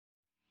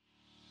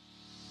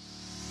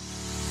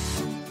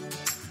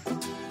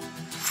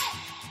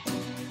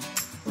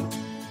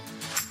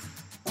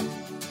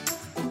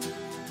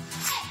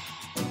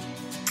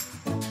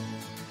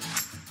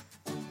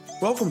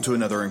Welcome to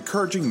another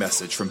encouraging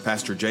message from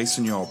Pastor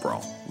Jason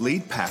Yarbrough,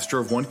 lead pastor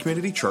of One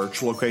Community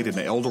Church located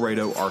in El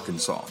Dorado,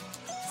 Arkansas.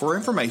 For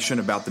information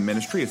about the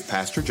ministry of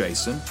Pastor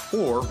Jason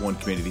or One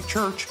Community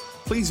Church,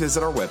 please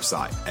visit our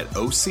website at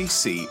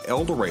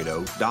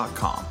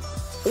occeldorado.com.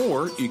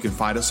 Or you can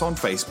find us on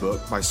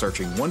Facebook by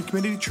searching One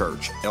Community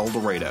Church El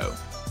Dorado.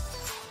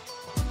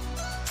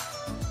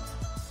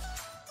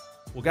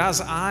 Well,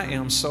 guys, I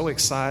am so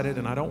excited,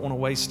 and I don't want to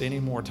waste any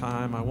more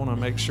time. I want to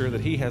make sure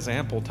that he has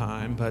ample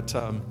time, but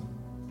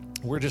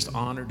we're just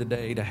honored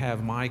today to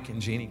have Mike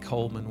and Jeannie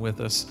Coleman with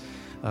us.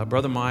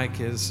 Brother Mike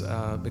has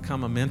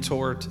become a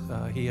mentor,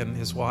 he and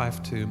his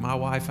wife, to my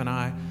wife and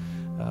I.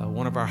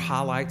 One of our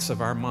highlights of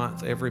our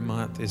month, every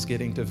month, is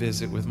getting to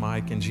visit with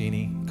Mike and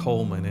Jeannie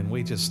Coleman, and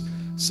we just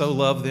so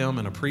love them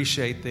and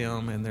appreciate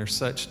them, and they're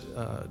such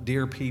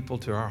dear people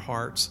to our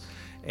hearts.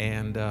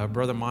 And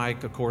Brother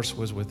Mike, of course,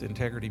 was with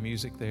Integrity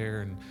Music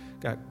there and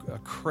got a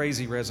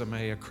crazy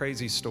resume, a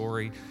crazy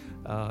story.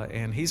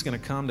 And he's going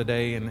to come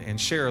today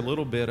and share a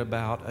little bit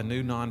about a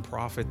new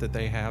nonprofit that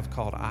they have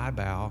called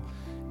IBOW,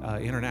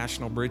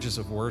 International Bridges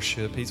of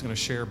Worship. He's going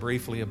to share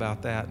briefly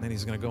about that, and then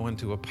he's going to go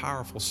into a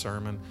powerful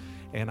sermon.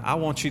 And I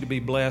want you to be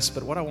blessed,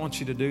 but what I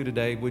want you to do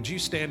today, would you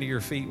stand to your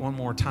feet one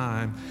more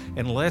time,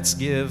 and let's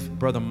give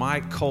Brother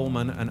Mike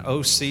Coleman an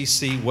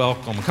OCC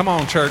welcome. Come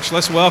on, church,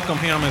 let's welcome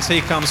him as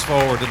he comes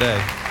forward today.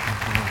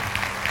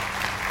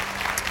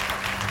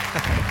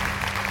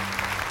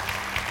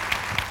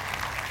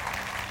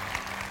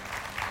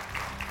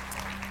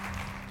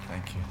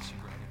 Thank you.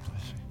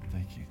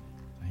 Thank you.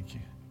 Thank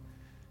you.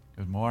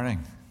 Good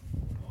morning.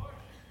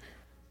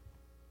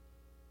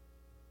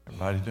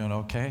 Everybody doing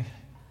okay?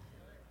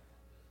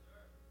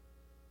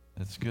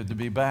 It's good to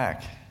be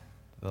back.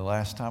 The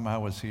last time I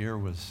was here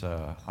was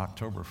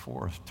October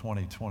 4th,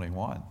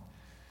 2021.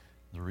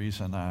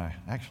 October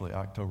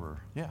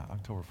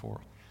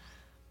 4th.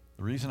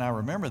 The reason I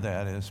remember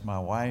that is my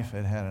wife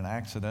had an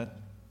accident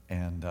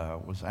and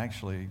was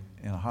actually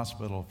in a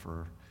hospital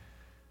for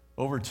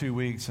over 2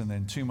 weeks and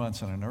then 2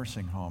 months in a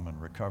nursing home in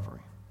recovery.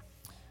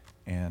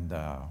 And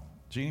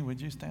Jeannie, would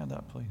you stand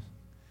up, please?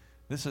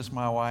 This is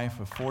my wife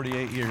of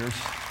 48 years.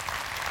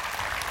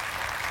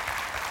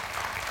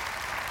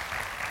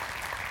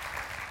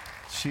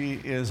 She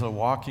is a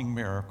walking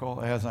miracle,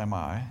 as am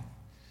I.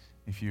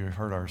 If you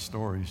heard our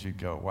stories, you'd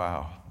go,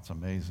 wow, it's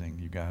amazing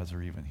you guys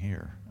are even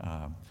here.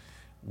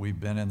 We've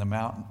been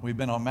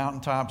on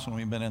mountaintops and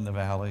we've been in the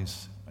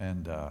valleys,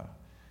 and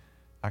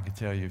I could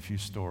tell you a few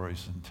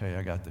stories and tell you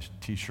I got the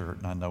t-shirt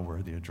and I know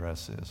where the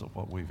address is of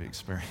what we've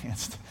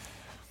experienced.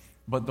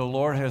 But the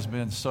Lord has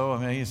been so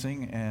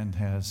amazing and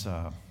has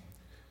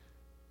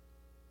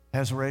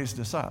raised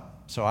us up.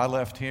 So I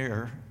left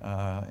here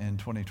in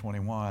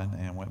 2021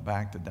 and went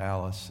back to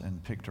Dallas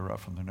and picked her up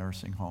from the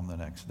nursing home the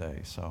next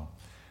day. So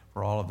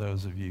for all of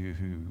those of you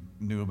who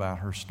knew about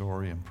her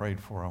story and prayed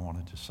for her, I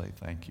wanted to say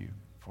thank you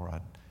before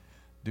I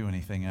do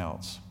anything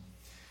else.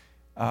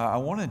 I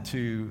wanted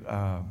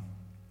to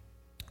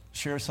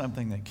share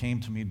something that came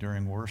to me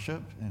during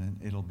worship, and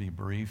it'll be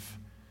brief.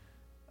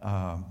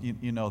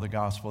 You know the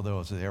gospel,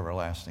 though, is the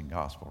everlasting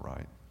gospel,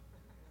 right?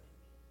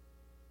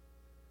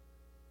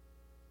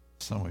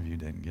 Some of you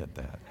didn't get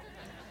that.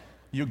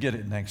 You'll get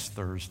it next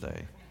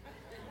Thursday.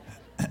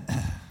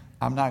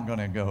 I'm not going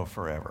to go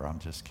forever. I'm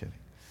just kidding.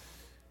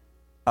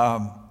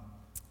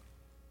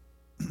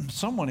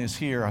 Someone is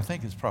here, I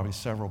think it's probably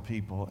several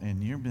people,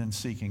 and you've been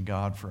seeking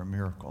God for a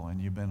miracle,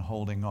 and you've been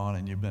holding on,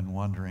 and you've been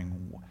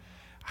wondering,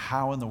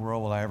 how in the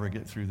world will I ever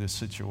get through this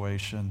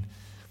situation?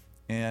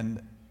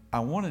 And I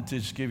wanted to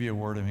just give you a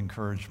word of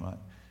encouragement.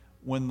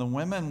 When the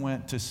women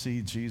went to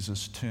see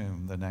Jesus'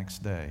 tomb the next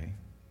day,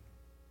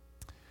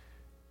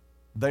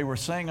 they were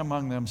saying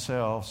among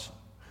themselves,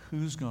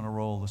 who's going to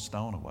roll the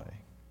stone away?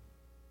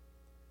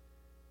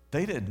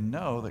 They didn't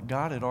know that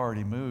God had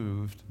already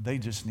moved. They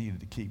just needed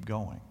to keep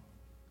going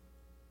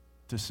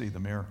to see the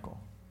miracle.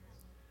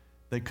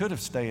 They could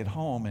have stayed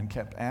home and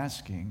kept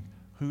asking,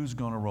 who's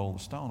going to roll the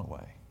stone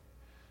away?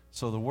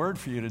 So the word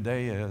for you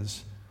today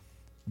is,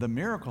 the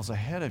miracle's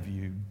ahead of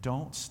you.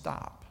 Don't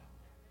stop.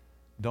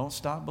 Don't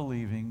stop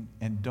believing,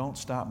 and don't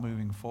stop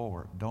moving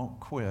forward. Don't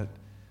quit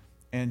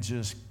and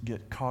just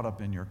get caught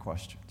up in your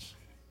questions.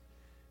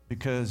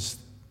 Because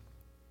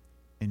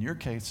in your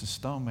case, the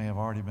stone may have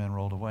already been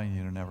rolled away and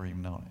you'd have never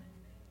even known it.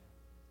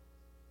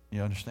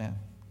 You understand?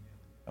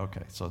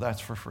 Okay, so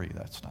that's for free.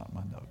 That's not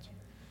my notes.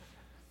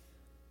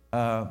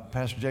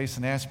 Pastor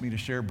Jason asked me to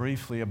share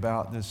briefly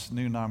about this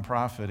new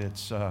nonprofit.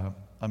 It's a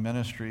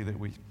ministry that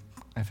we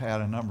have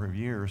had a number of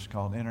years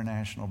called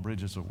International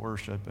Bridges of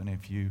Worship. And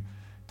if you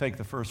take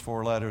the first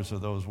four letters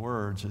of those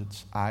words,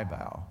 it's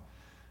IBOW.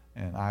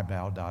 And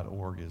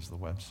ibow.org is the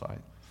website.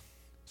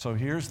 So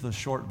here's the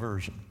short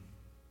version.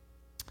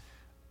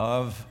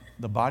 Of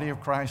the body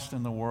of Christ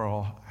in the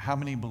world, how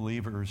many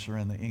believers are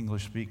in the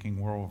English-speaking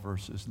world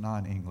versus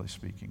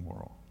non-English-speaking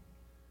world?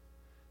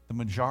 The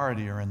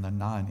majority are in the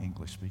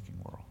non-English-speaking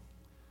world.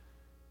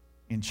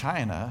 In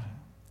China,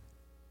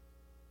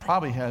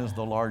 probably has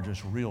the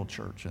largest real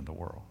church in the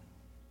world.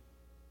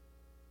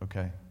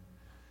 Okay?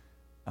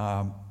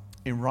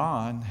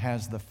 Iran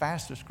has the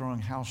fastest growing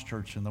house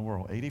church in the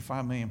world,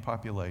 85 million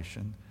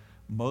population.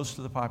 Most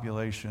of the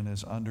population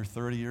is under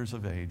 30 years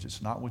of age.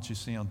 It's not what you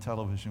see on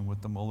television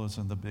with the mullahs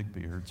and the big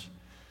beards.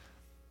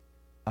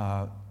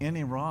 In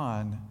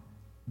Iran,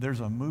 there's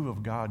a move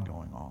of God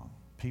going on,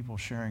 people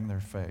sharing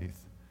their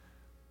faith.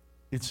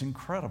 It's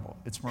incredible.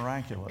 It's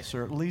miraculous.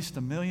 There are at least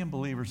 1 million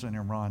believers in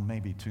Iran,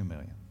 maybe 2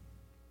 million.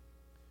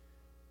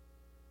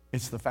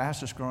 It's the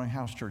fastest growing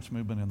house church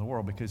movement in the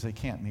world because they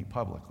can't meet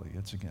publicly.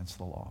 It's against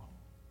the law.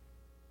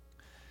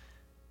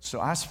 So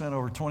I spent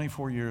over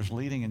 24 years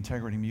leading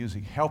Integrity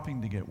Music,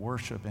 helping to get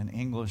worship in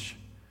English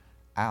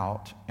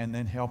out, and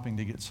then helping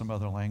to get some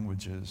other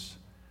languages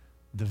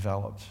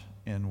developed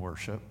in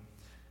worship.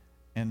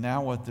 And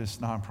now what this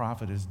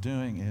nonprofit is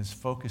doing is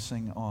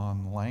focusing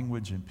on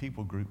language and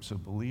people groups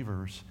of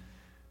believers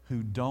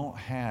who don't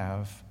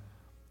have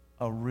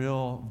a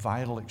real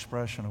vital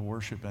expression of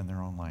worship in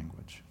their own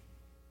language.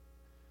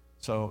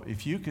 So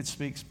if you could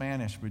speak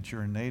Spanish, but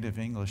you're a native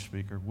English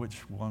speaker,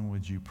 which one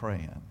would you pray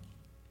in?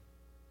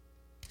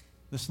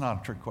 This is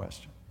not a trick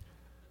question.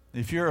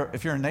 If you're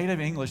a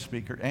native English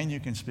speaker and you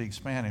can speak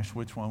Spanish,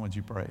 which one would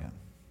you pray in?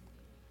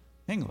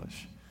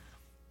 English.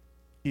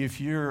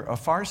 If you're a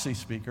Farsi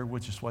speaker,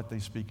 which is what they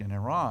speak in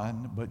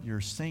Iran, but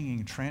you're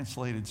singing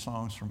translated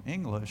songs from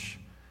English,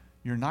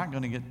 you're not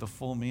going to get the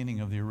full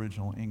meaning of the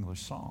original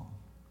English song.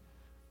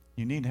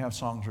 You need to have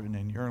songs written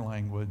in your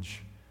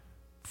language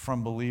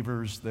from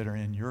believers that are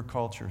in your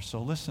culture.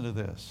 So listen to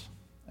this,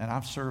 and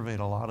I've surveyed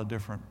a lot of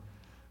different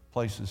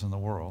places in the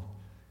world.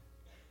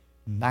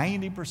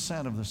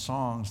 90% of the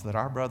songs that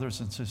our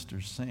brothers and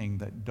sisters sing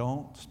that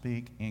don't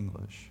speak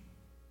English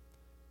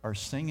are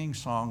singing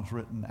songs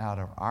written out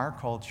of our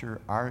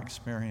culture, our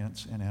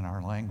experience, and in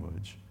our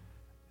language,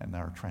 and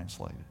they're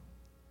translated.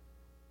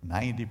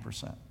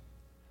 90%.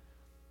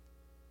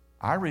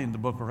 I read in the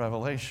book of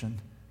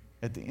Revelation,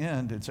 at the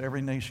end, it's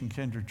every nation,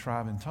 kindred,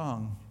 tribe, and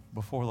tongue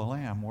before the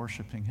Lamb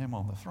worshiping him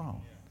on the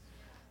throne.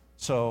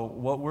 So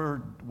what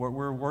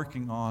we're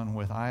working on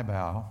with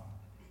IBOW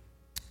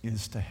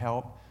is to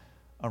help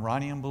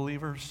Iranian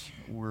believers.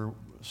 We're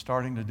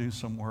starting to do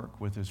some work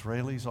with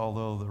Israelis,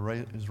 although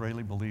the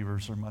Israeli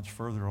believers are much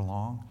further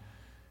along.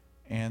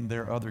 And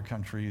there are other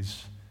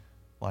countries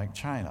like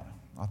China.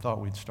 I thought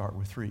we'd start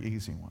with 3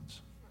 easy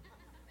ones.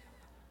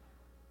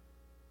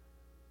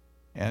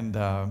 And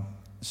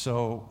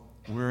so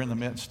we're in the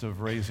midst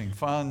of raising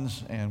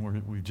funds,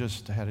 and we've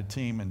just had a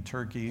team in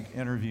Turkey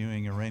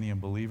interviewing Iranian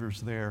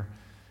believers there.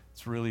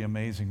 It's really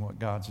amazing what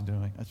God's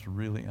doing. It's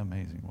really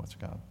amazing what's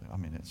God. I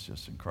mean, it's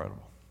just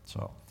incredible.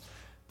 So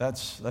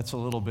that's a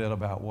little bit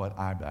about what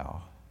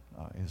IBOW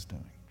is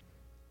doing.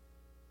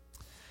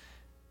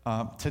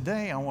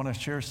 Today I want to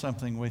share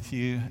something with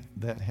you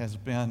that has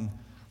been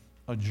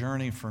a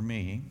journey for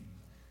me,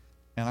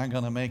 and I'm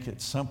going to make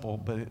it simple,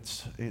 but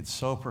it's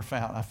so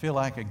profound. I feel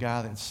like a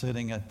guy that's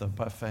sitting at the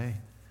buffet,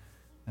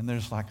 and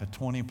there's like a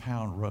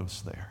 20-pound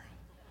roast there,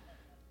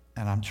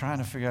 and I'm trying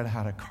to figure out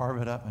how to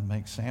carve it up and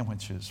make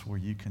sandwiches where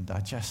you can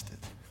digest it.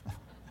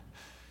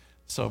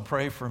 So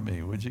pray for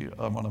me, would you?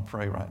 I'm going to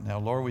pray right now.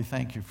 Lord, we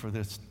thank you for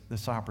this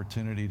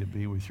opportunity to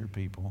be with your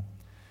people.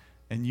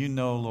 And you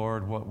know,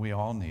 Lord, what we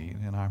all need.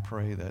 And I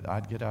pray that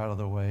I'd get out of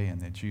the way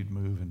and that you'd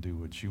move and do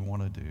what you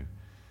want to do.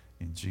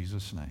 In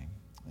Jesus' name,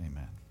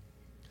 amen.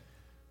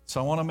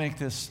 So I want to make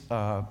this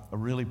a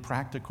really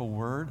practical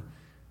word.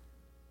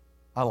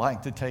 I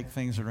like to take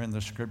things that are in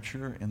the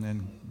Scripture and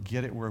then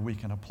get it where we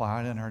can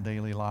apply it in our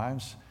daily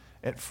lives.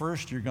 At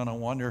first, you're going to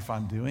wonder if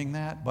I'm doing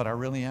that, but I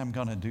really am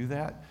going to do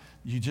that.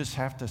 You just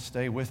have to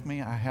stay with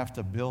me. I have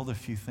to build a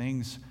few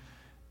things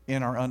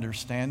in our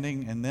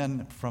understanding, and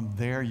then from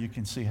there you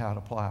can see how it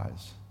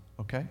applies.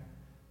 Okay?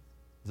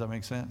 Does that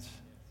make sense?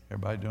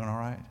 Everybody doing all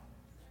right?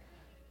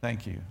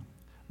 Thank you.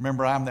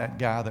 Remember, I'm that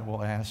guy that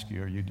will ask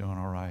you, are you doing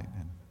all right?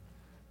 And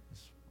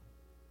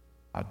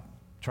I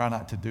try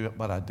not to do it,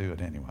 but I do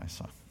it anyway.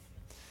 So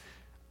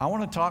I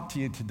want to talk to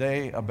you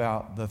today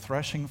about the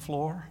threshing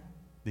floor,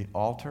 the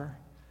altar,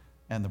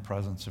 and the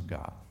presence of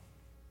God.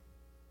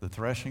 The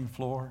threshing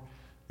floor,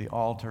 the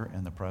altar,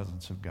 and the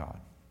presence of God.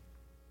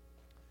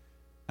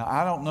 Now,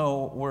 I don't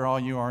know where all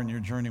you are in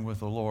your journey with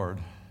the Lord,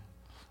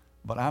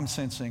 but I'm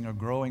sensing a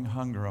growing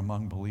hunger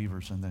among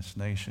believers in this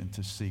nation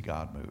to see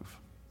God move.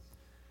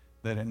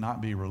 That it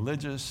not be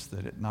religious,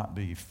 that it not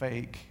be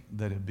fake,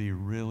 that it be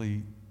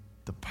really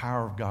the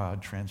power of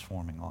God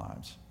transforming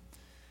lives.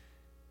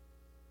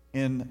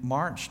 In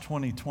March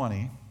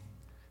 2020,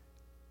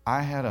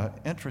 I had an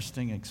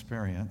interesting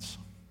experience.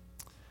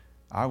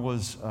 I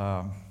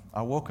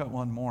woke up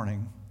one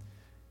morning,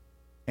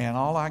 and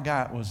all I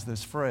got was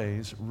this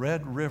phrase,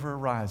 Red River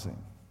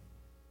Rising.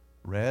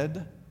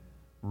 Red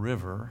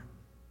River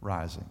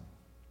Rising.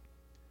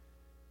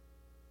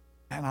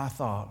 And I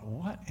thought,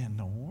 what in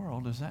the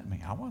world does that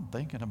mean? I wasn't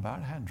thinking about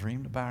it. I hadn't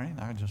dreamed about anything.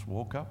 I just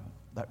woke up.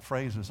 That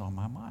phrase was on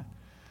my mind.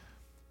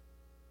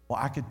 Well,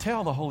 I could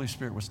tell the Holy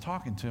Spirit was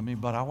talking to me,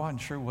 but I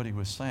wasn't sure what he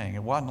was saying.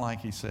 It wasn't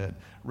like he said,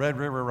 Red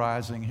River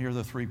Rising, here are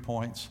the 3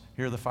 points,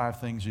 here are the 5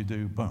 things you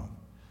do, boom.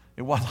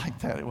 It wasn't like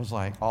that. It was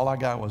like, all I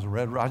got was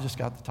I just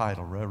got the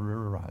title, Red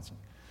River Rising.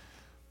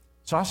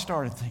 So I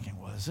started thinking,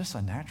 well, is this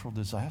a natural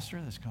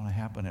disaster that's going to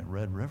happen at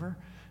Red River?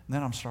 And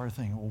then I started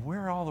thinking, well,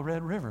 where are all the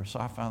Red Rivers? So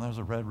I found there's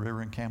a Red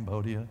River in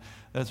Cambodia.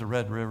 There's a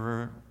Red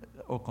River,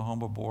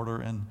 Oklahoma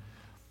border in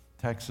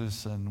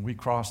Texas, and we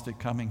crossed it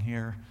coming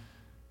here.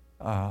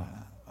 I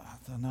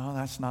thought, no,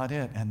 that's not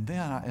it. And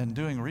then in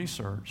doing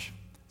research,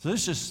 so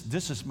this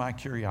is my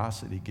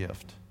curiosity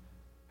gift.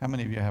 How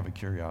many of you have a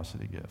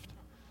curiosity gift?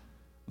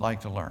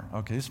 Like to learn.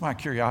 Okay, this is my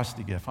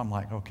curiosity gift. I'm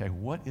like, okay,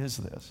 what is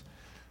this?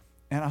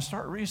 And I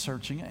start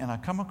researching it, and I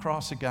come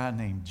across a guy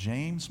named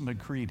James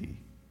McCready.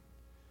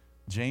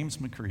 James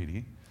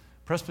McCready,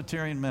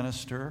 Presbyterian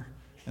minister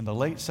in the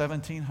late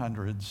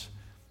 1700s.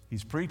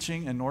 He's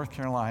preaching in North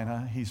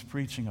Carolina. He's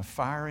preaching a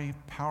fiery,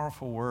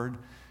 powerful word,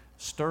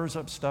 stirs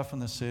up stuff in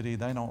the city.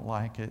 They don't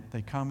like it.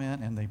 They come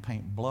in and they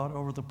paint blood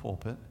over the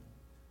pulpit,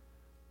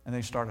 and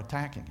they start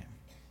attacking him.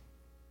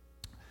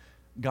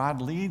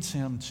 God leads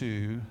him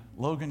to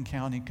Logan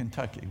County,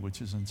 Kentucky, which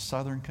is in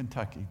southern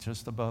Kentucky,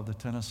 just above the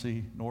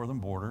Tennessee northern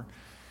border.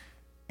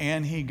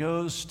 And he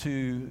goes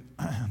to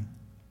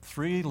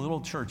 3 little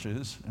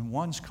churches, and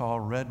one's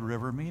called Red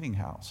River Meeting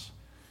House.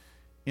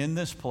 In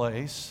this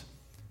place,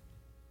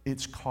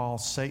 it's called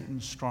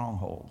Satan's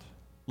Stronghold,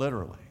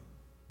 literally.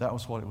 That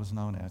was what it was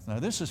known as. Now,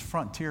 this is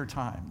frontier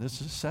time. This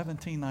is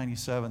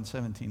 1797,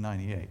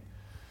 1798.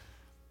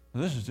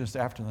 This is just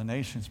after the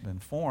nation's been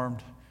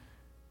formed.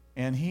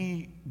 And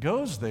he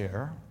goes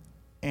there,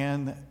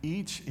 and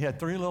he had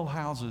 3 little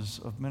houses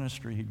of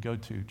ministry he'd go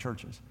to,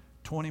 churches,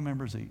 20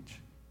 members each.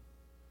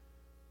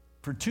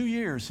 For 2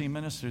 years, he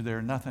ministered there,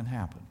 nothing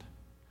happened.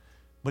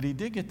 But he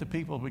did get the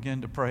people to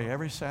begin to pray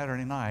every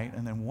Saturday night,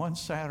 and then one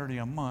Saturday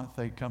a month,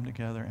 they'd come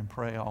together and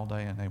pray all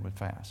day, and they would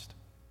fast.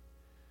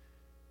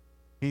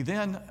 He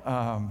then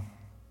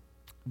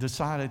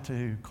decided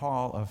to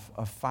call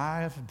a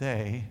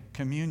 5-day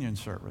communion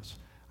service.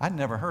 I'd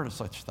never heard of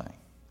such a thing.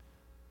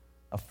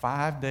 A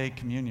 5-day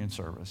communion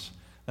service.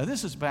 Now,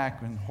 this is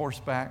back when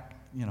horseback,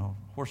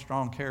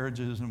 horse-drawn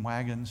carriages and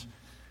wagons.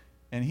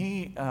 And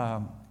he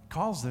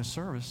calls this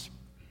service.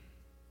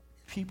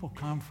 People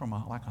come from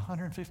like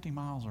 150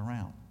 miles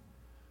around.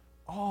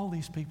 All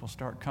these people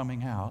start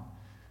coming out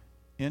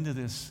into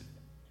this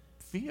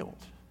field.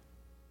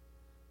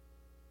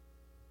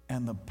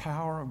 And the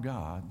power of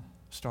God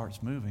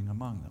starts moving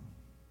among them.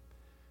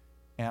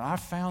 And I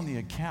found the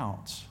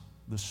accounts,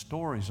 the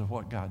stories of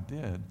what God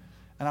did.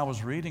 And I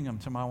was reading them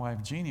to my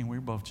wife, Jeannie, and we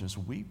were both just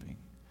weeping.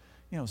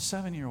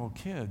 7-year-old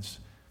kids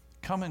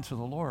coming to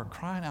the Lord,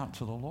 crying out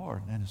to the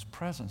Lord, and His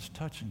presence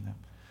touching them.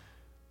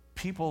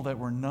 People that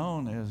were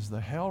known as the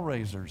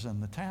hellraisers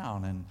in the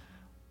town, and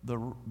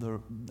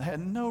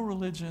had no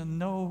religion,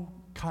 no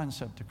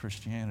concept of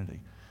Christianity.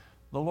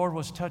 The Lord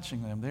was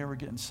touching them. They were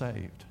getting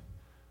saved.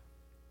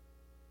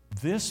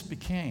 This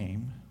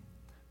became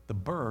the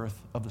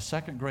birth of the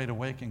Second Great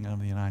Awakening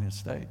of the United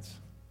States.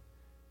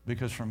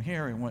 Because from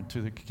here, it went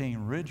to the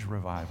King Ridge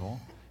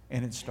Revival,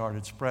 and it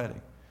started spreading.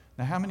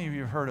 Now, how many of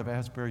you have heard of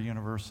Asbury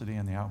University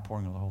and the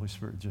outpouring of the Holy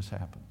Spirit just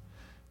happened?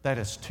 That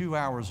is 2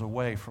 hours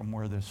away from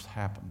where this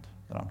happened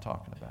that I'm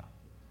talking about.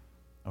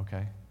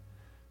 Okay?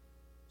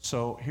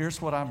 So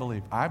here's what I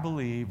believe. I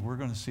believe we're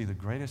going to see the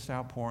greatest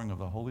outpouring of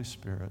the Holy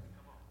Spirit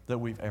that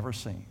we've ever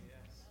seen.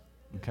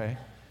 Okay?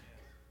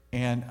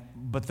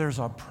 But there's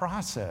a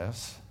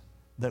process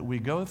that we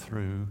go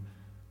through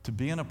to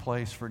be in a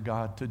place for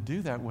God to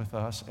do that with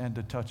us and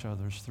to touch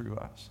others through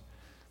us.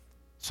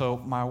 So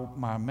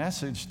my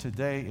message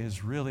today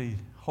is really,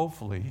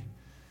 hopefully,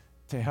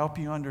 to help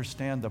you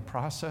understand the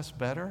process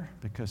better,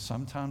 because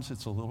sometimes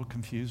it's a little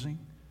confusing.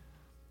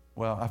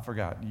 Well, I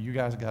forgot. You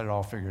guys got it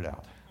all figured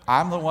out.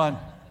 I'm the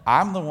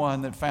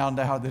one that found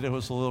out that it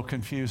was a little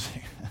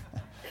confusing.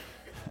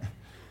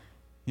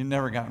 You've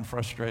never gotten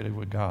frustrated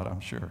with God,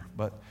 I'm sure.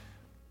 But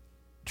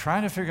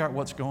trying to figure out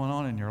what's going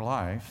on in your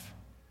life,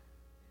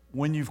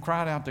 when you've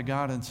cried out to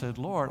God and said,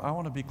 Lord, I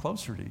want to be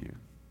closer to you.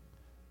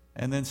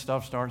 And then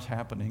stuff starts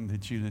happening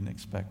that you didn't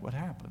expect would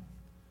happen.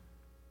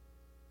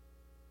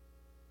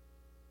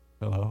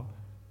 Hello?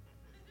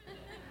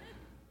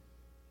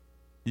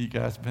 You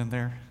guys been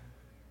there?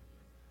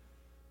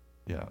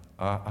 Yeah,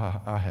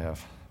 I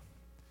have.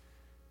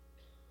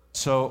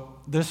 So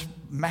this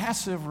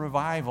massive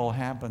revival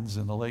happens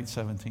in the late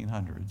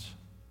 1700s.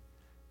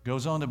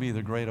 Goes on to be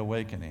the Great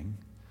Awakening.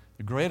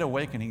 The Great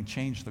Awakening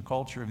changed the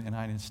culture of the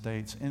United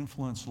States,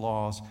 influenced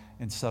laws,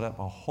 and set up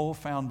a whole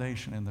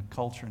foundation in the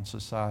culture and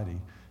society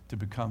to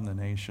become the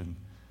nation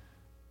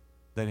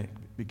that it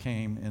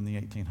became in the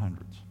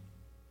 1800s.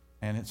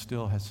 And it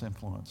still has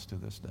influence to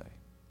this day.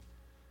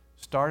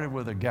 Started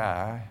with a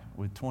guy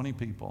with 20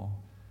 people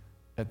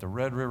at the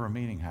Red River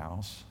Meeting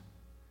House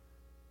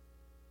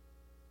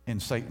in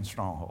Satan's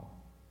stronghold.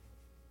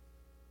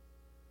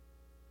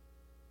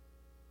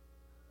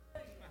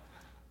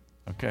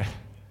 Okay?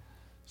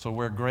 So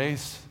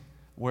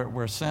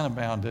where sin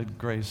abounded,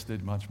 grace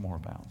did much more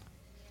abound.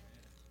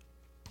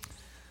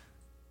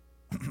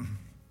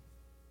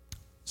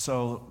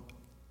 So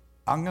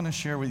I'm going to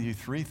share with you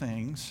 3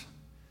 things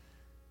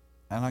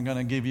and I'm going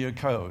to give you a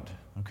code,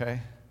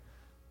 okay?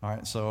 All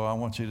right, so I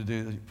want you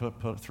to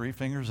put 3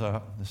 fingers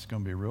up. This is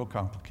going to be real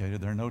complicated.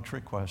 There are no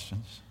trick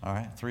questions. All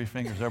right, 3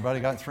 fingers. Everybody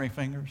got 3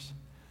 fingers?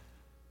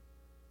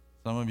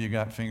 Some of you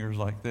got fingers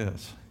like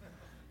this.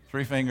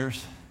 3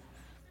 fingers.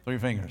 3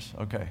 fingers.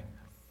 Okay.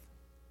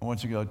 I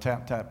want you to go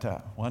tap, tap,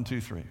 tap. 1,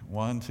 2, 3.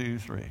 1, 2,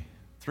 3.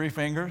 3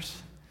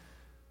 fingers.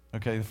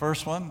 Okay, the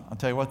first one, I'll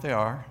tell you what they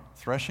are.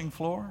 Threshing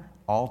floor,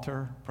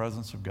 altar,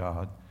 presence of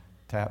God,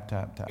 tap,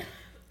 tap, tap.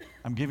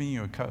 I'm giving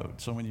you a code,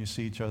 so when you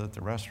see each other at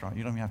the restaurant,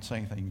 you don't even have to say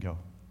anything. You can go.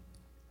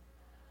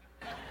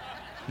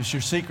 It's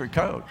your secret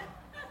code.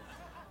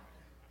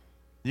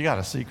 You got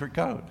a secret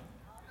code.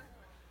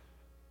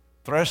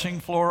 Threshing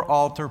floor,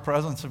 altar,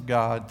 presence of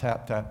God,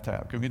 tap, tap,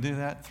 tap. Can we do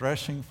that?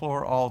 Threshing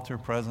floor, altar,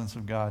 presence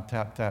of God,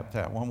 tap, tap,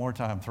 tap. One more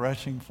time.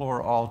 Threshing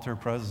floor, altar,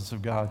 presence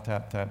of God,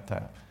 tap, tap,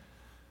 tap.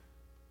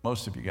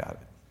 Most of you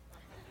got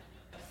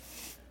it.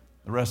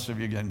 The rest of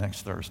you get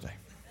next Thursday.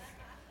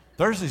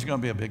 Thursday's going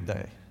to be a big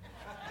day.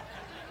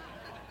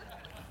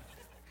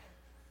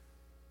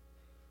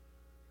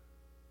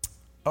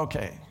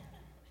 Okay.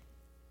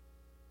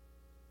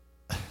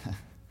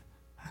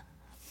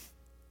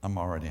 I'm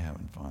already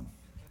having fun.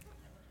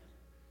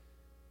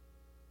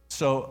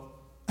 So,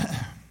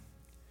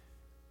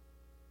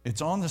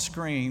 it's on the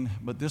screen,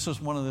 but this is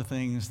one of the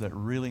things that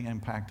really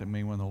impacted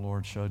me when the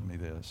Lord showed me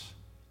this.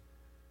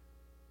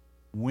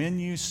 When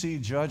you see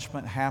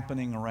judgment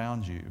happening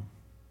around you,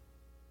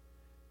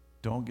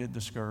 don't get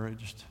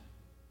discouraged.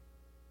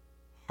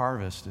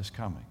 Harvest is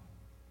coming.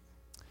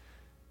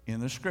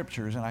 In the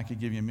scriptures, and I could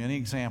give you many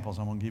examples,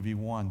 I'm going to give you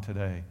one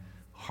today.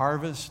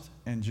 Harvest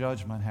and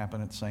judgment happen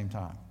at the same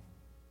time.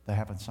 They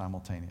happen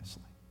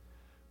simultaneously.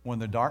 When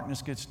the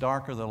darkness gets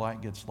darker, the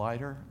light gets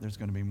lighter. There's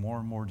going to be more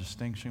and more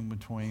distinction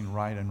between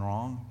right and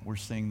wrong. We're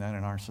seeing that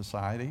in our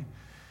society.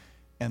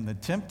 And the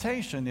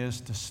temptation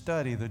is to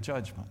study the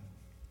judgment.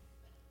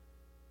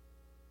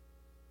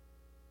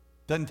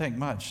 Doesn't take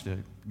much to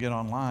get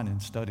online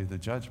and study the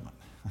judgment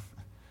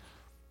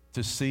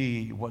to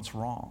see what's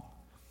wrong.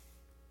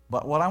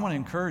 But what I want to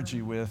encourage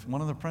you with,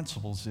 one of the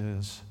principles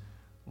is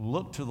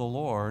look to the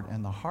Lord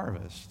and the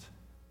harvest.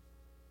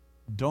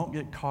 Don't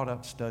get caught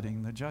up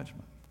studying the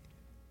judgment,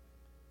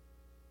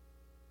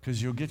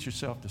 because you'll get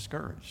yourself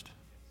discouraged.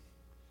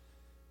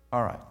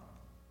 All right.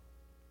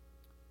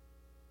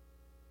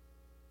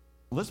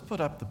 Let's put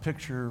up the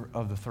picture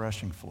of the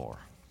threshing floor.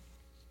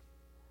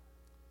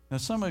 Now,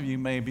 some of you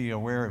may be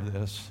aware of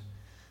this,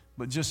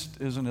 but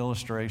just as an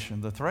illustration,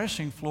 the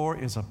threshing floor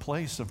is a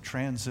place of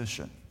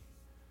transition.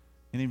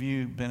 Any of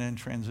you been in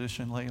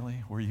transition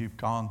lately, where you've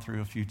gone through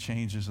a few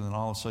changes and then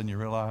all of a sudden you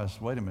realize,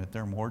 wait a minute,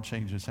 there are more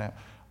changes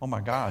happening. Oh my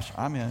gosh,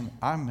 I'm in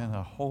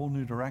a whole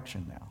new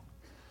direction now.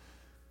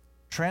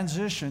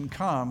 Transition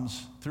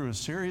comes through a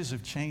series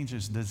of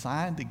changes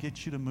designed to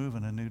get you to move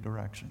in a new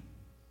direction.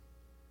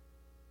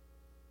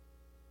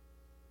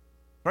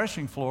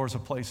 Threshing floor is a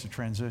place of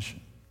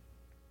transition.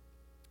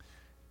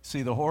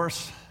 See the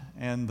horse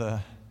and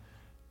the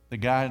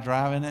guy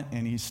driving it,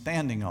 and he's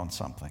standing on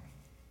something.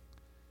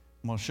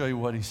 I'm going to show you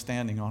what he's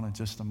standing on in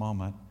just a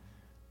moment.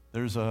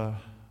 There's a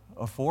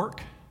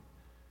fork,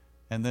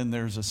 and then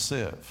there's a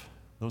sieve.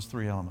 Those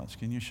 3 elements.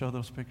 Can you show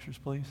those pictures,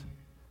 please?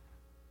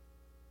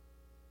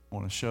 I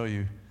want to show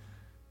you.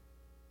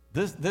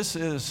 This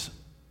is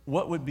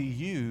what would be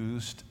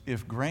used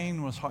if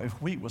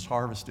wheat was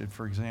harvested,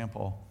 for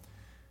example.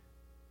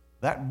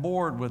 That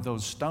board with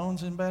those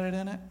stones embedded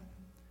in it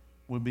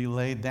would be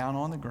laid down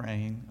on the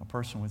grain. A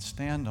person would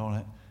stand on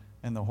it,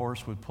 and the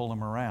horse would pull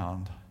him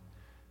around.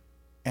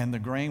 And the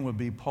grain would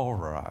be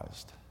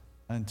pulverized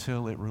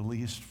until it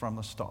released from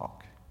the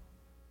stalk.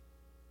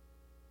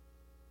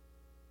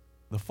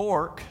 The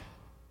fork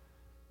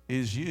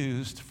is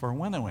used for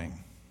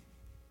winnowing.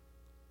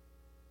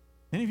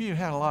 Any of you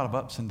had a lot of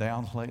ups and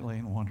downs lately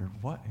and wondered,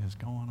 what is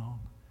going on?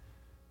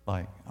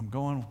 Like, I'm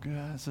going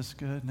good, this is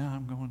good, now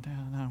I'm going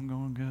down, now I'm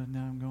going good,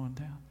 now I'm going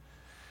down.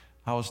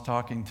 I was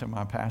talking to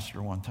my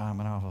pastor one time,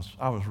 and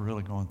I was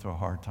really going through a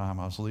hard time.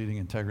 I was leading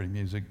integrity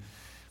music,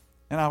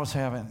 and I was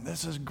having,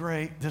 this is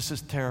great, this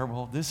is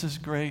terrible, this is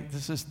great,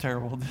 this is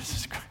terrible, this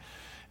is great.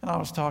 And I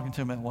was talking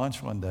to him at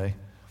lunch one day,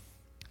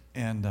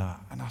 and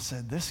I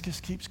said, this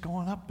just keeps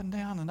going up and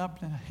down and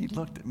up and down. He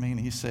looked at me and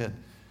he said,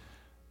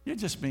 you're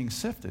just being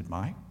sifted,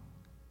 Mike.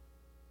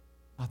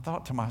 I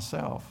thought to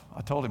myself,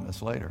 I told him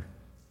this later,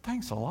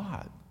 thanks a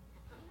lot.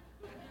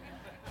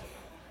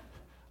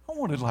 I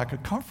wanted like a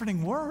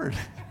comforting word.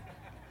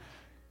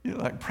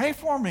 Like, pray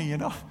for me, you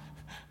know.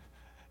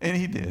 And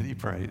he did, he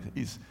prayed.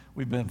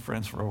 We've been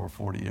friends for over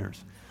 40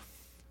 years.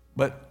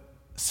 But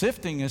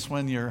sifting is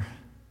when you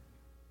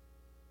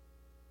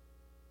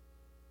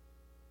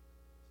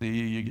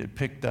get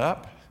picked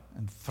up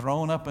and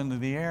thrown up into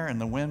the air,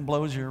 and the wind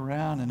blows you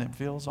around, and it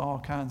feels all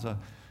kinds of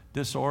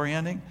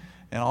disorienting,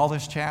 and all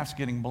this chaff's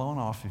getting blown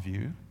off of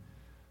you,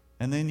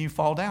 and then you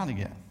fall down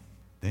again.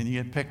 Then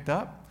you get picked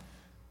up,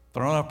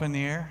 thrown up in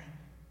the air.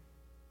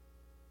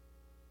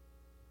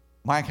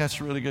 Mike, that's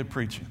really good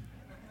preaching.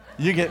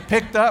 You get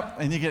picked up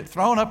and you get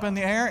thrown up in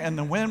the air and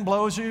the wind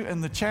blows you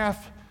and the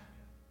chaff.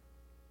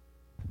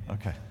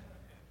 Okay.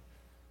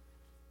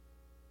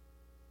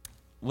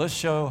 Let's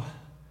show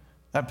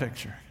that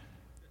picture.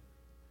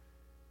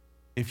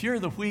 If you're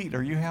the wheat,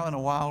 are you having a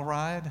wild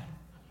ride?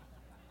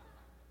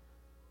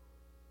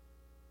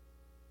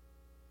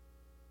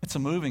 It's a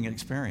moving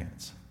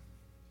experience.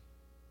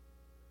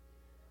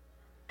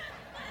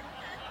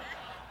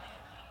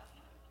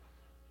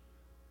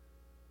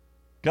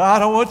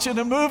 God, I want you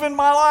to move in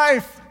my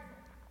life.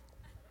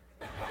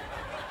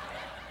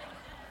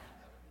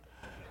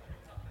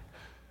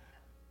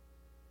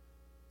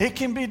 It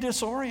can be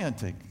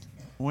disorienting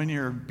when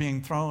you're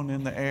being thrown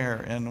in the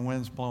air and the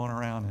wind's blowing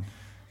around. And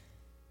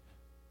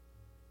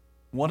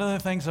one of the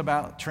things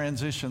about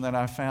transition that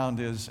I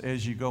found is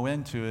as you go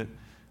into it,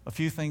 a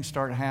few things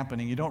start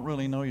happening. You don't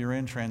really know you're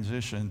in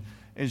transition.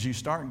 As you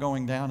start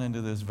going down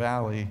into this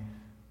valley,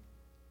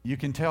 you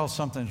can tell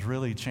something's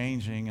really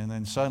changing, and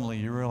then suddenly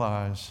you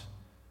realize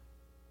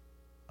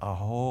a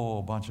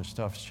whole bunch of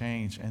stuff's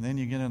changed. And then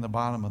you get in the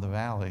bottom of the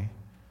valley,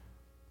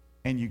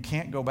 and you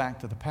can't go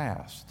back to the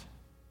past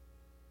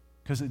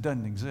because it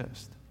doesn't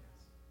exist.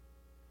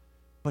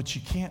 But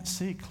you can't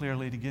see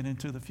clearly to get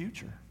into the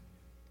future.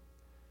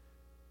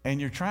 And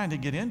you're trying to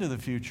get into the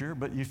future,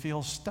 but you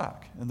feel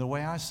stuck. And the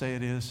way I say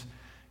it is,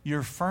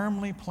 you're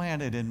firmly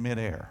planted in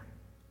midair.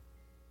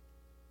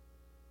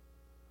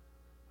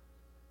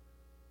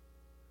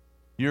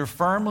 You're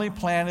firmly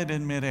planted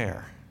in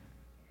midair.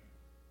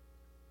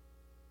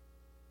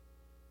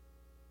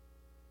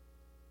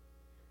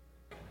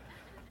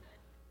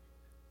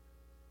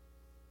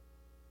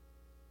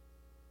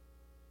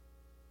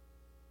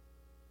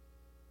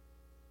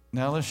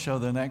 Now let's show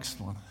the next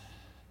one.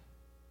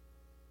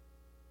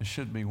 There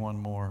should be one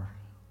more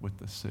with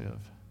the sieve.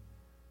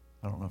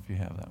 I don't know if you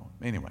have that one.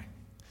 Anyway,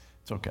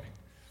 it's okay.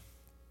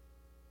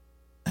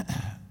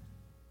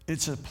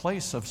 It's a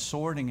place of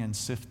sorting and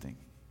sifting.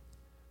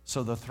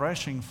 So the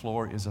threshing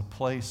floor is a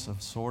place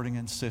of sorting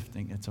and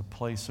sifting. It's a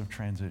place of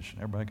transition.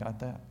 Everybody got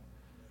that?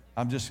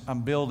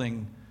 I'm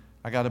building,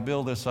 I got to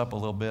build this up a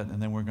little bit,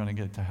 and then we're going to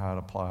get to how it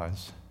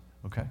applies.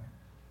 Okay?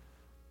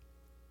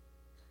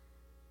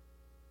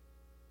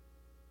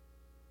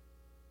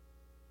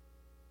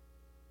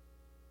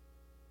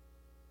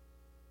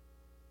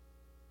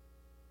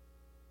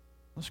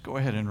 Let's go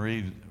ahead and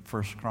read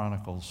 1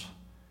 Chronicles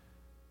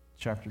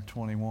chapter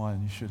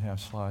 21. You should have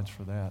slides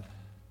for that.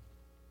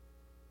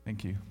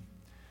 Thank you.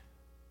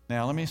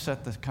 Now, let me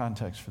set the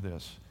context for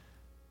this.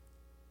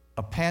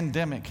 A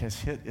pandemic has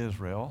hit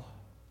Israel.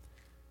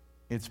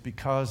 It's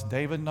because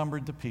David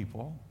numbered the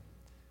people.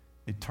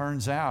 It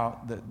turns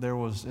out that there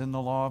was in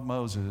the law of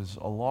Moses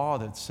a law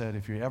that said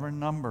if you ever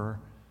number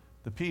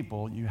the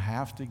people, you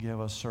have to give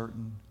a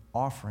certain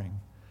offering,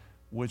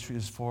 which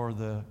is for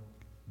the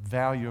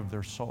value of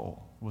their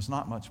soul. It was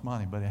not much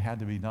money, but it had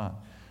to be done.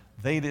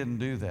 They didn't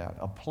do that.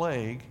 A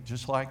plague,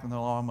 just like in the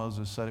law of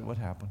Moses said it would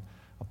happen,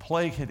 a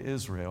plague hit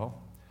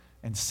Israel,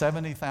 and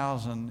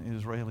 70,000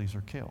 Israelis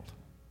are killed.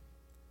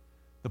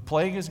 The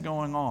plague is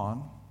going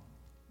on.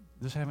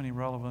 Does this have any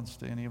relevance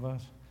to any of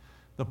us?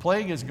 The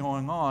plague is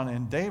going on,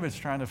 and David's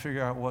trying to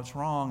figure out what's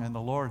wrong, and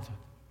the Lord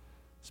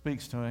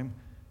speaks to him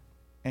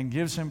and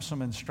gives him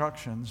some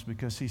instructions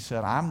because he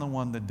said, I'm the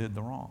one that did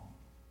the wrong.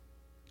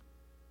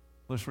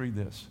 Let's read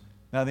this.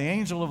 Now the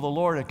angel of the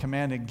Lord had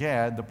commanded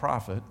Gad, the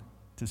prophet,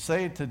 to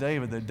say to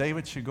David that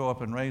David should go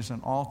up and raise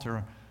an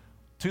altar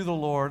to the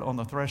Lord on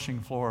the threshing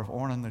floor of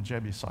Ornan the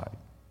Jebusite.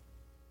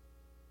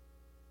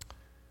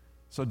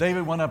 So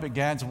David went up at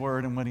Gad's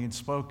word and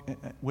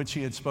which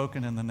he had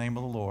spoken in the name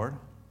of the Lord.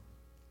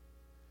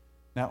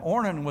 Now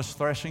Ornan was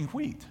threshing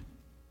wheat.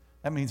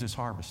 That means it's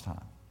harvest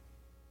time.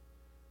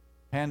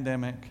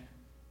 Pandemic,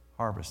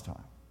 harvest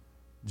time.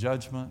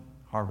 Judgment,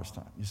 harvest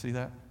time. You see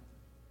that?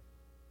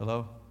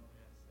 Hello?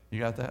 You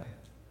got that?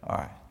 All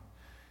right.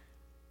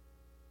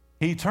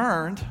 He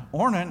turned.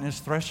 Ornan is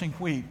threshing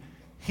wheat.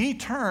 He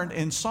turned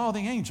and saw the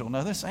angel.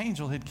 Now, this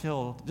angel had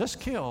just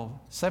killed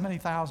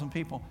 70,000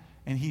 people,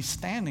 and he's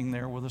standing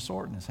there with a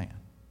sword in his hand.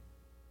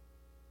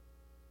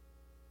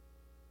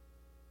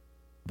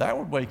 That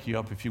would wake you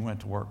up if you went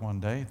to work one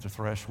day to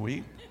thresh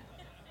wheat,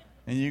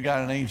 and you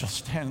got an angel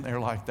standing there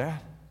like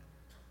that.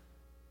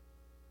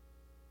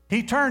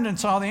 He turned and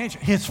saw the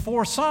angel. His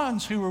 4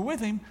 sons who were with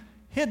him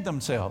hid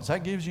themselves.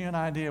 That gives you an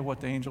idea of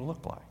what the angel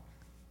looked like.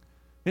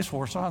 His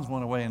 4 sons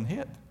went away and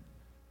hid.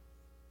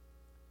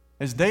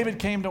 As David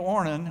came to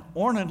Ornan,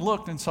 Ornan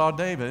looked and saw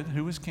David,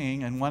 who was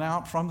king, and went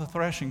out from the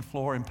threshing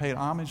floor and paid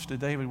homage to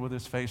David with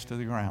his face to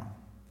the ground.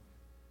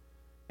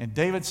 And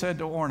David said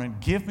to Ornan,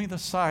 give me the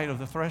site of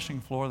the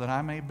threshing floor that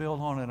I may build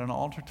on it an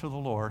altar to the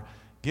Lord.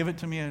 Give it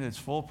to me at its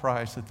full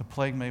price, that the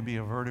plague may be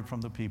averted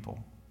from the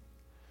people.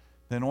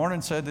 Then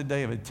Ornan said to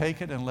David,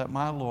 take it and let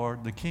my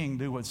lord, the king,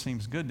 do what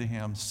seems good to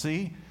him.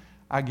 See,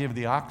 I give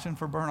the oxen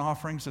for burnt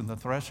offerings and the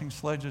threshing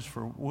sledges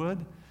for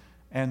wood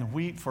and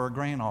wheat for a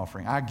grain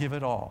offering. I give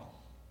it all.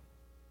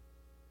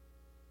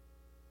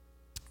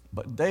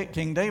 But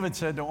King David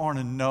said to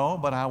Ornan, "No,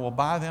 but I will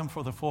buy them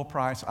for the full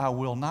price. I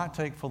will not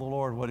take for the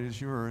Lord what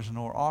is yours,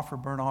 nor offer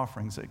burnt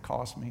offerings that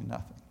cost me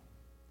nothing."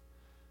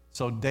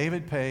 So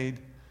David paid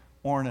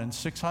Ornan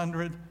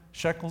 600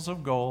 shekels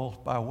of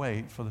gold by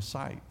weight for the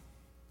site.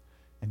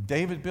 And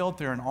David built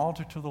there an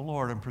altar to the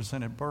Lord and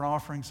presented burnt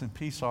offerings and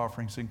peace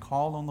offerings and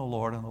called on the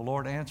Lord, and the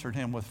Lord answered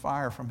him with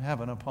fire from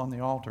heaven upon the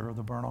altar of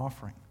the burnt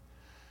offering.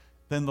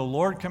 Then the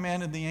Lord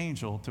commanded the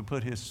angel to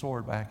put his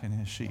sword back in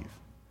his sheath.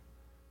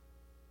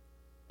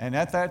 And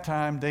at that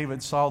time,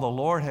 David saw the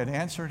Lord had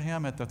answered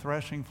him at the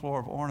threshing floor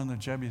of Ornan the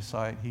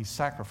Jebusite. He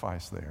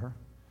sacrificed there.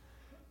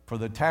 For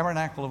the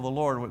tabernacle of the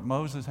Lord, which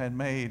Moses had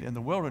made in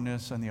the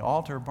wilderness, and the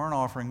altar of burnt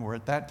offering were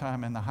at that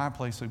time in the high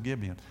place of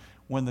Gibeon.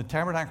 When the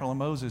tabernacle of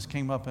Moses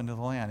came up into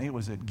the land, it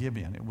was at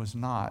Gibeon. It was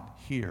not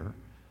here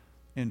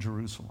in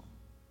Jerusalem.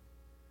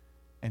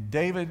 And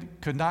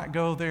David could not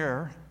go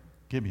there,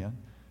 Gibeon,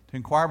 to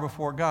inquire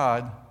before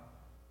God,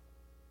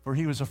 for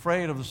he was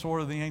afraid of the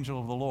sword of the angel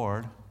of the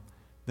Lord.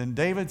 Then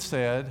David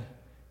said,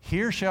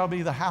 "Here shall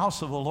be the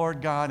house of the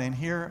Lord God, and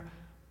here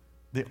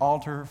the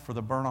altar for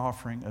the burnt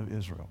offering of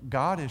Israel."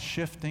 God is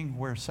shifting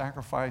where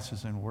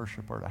sacrifices and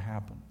worship are to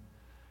happen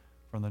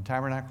from the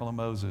tabernacle of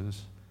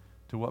Moses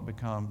to what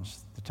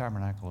becomes the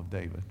tabernacle of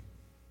David.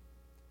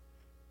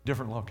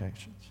 Different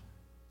locations.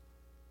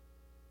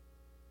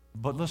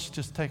 But let's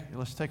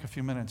take a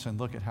few minutes and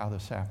look at how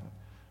this happened.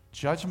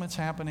 Judgment's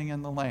happening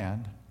in the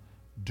land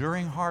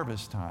during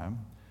harvest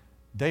time.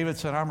 David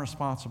said, "I'm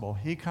responsible."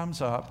 He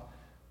comes up,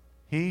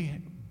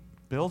 he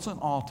builds an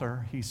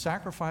altar, he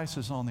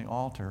sacrifices on the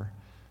altar,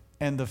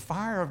 and the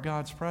fire of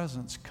God's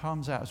presence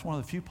comes out. It's one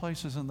of the few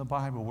places in the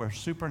Bible where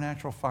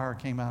supernatural fire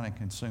came out and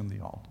consumed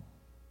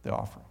the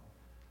offering.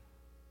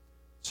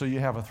 So you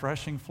have a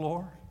threshing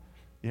floor,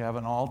 you have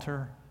an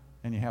altar,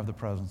 and you have the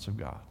presence of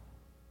God.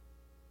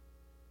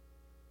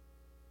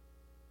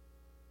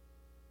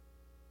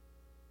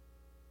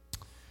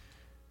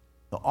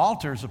 The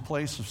altar is a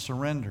place of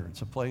surrender.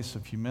 It's a place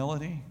of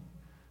humility.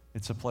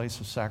 It's a place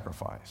of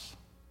sacrifice.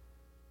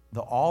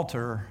 The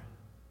altar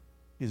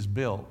is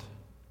built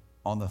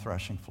on the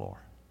threshing floor.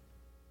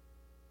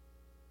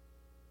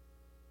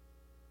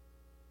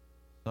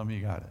 Some of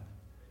you got it.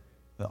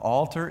 The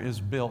altar is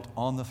built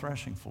on the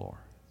threshing floor.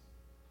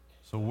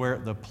 So where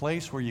the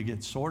place where you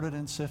get sorted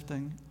and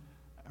sifting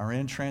or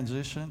in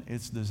transition,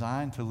 it's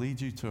designed to lead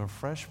you to a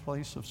fresh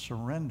place of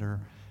surrender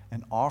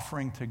and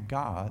offering to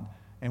God.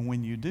 And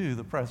when you do,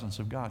 the presence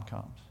of God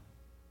comes.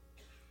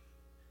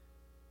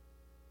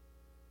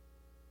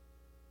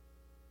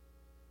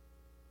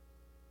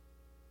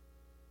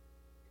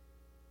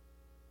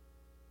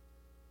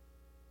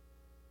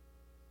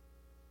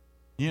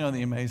 You know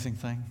the amazing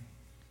thing?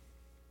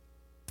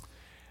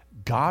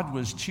 God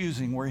was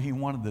choosing where he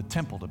wanted the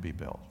temple to be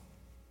built.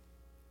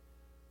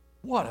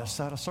 What a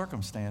set of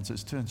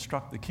circumstances to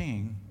instruct the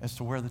king as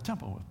to where the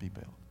temple would be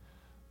built.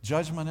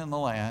 Judgment in the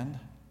land.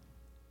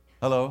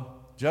 Hello?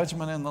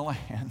 Judgment in the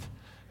land.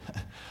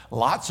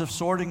 Lots of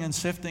sorting and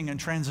sifting and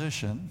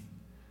transition.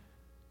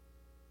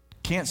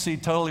 Can't see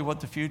totally what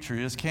the future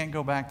is. Can't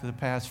go back to the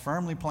past.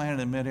 Firmly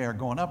planted in midair,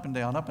 going up and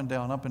down, up and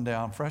down, up and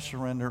down. Fresh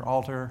surrender,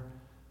 altar.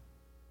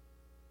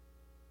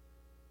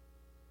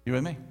 You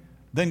with me?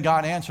 Then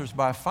God answers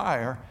by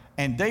fire,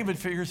 and David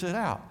figures it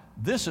out.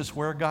 This is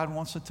where God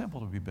wants the temple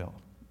to be built.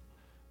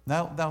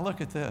 Now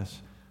look at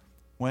this.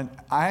 When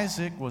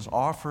Isaac was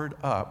offered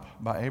up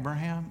by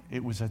Abraham,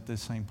 it was at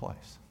this same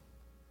place,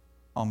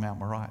 on Mount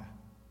Moriah.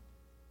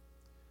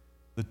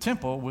 The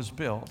temple was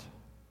built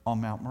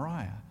on Mount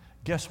Moriah.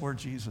 Guess where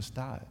Jesus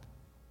died?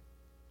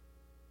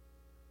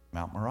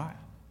 Mount Moriah.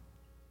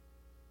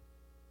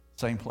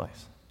 Same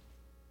place.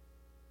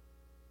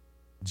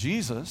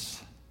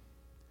 Jesus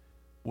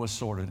was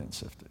sorted and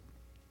sifted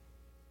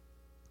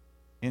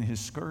in his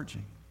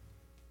scourging.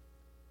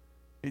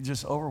 It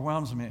just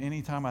overwhelms me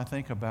anytime I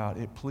think about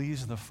it.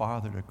 Pleased the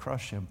Father to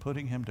crush him,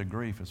 putting him to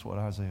grief, is what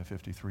Isaiah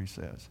 53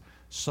 says,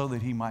 so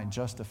that he might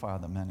justify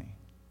the many.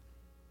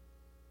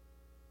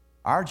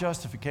 Our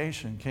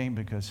justification came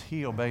because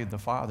he obeyed the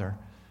Father,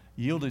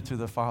 yielded to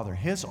the Father.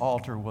 His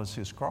altar was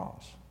his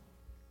cross.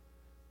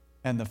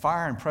 And the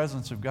fire and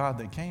presence of God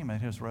that came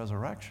at his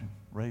resurrection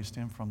raised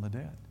him from the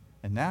dead.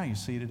 And now he's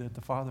seated at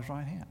the Father's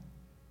right hand.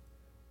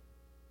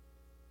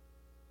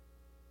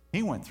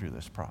 He went through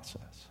this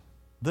process.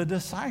 The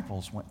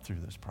disciples went through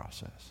this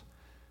process.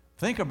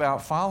 Think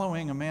about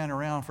following a man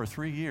around for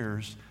 3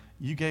 years.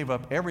 You gave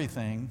up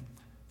everything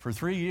for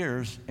 3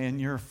 years,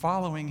 and you're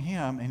following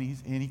him, and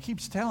he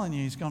keeps telling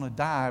you he's going to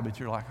die, but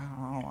you're like,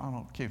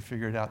 can't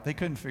figure it out. They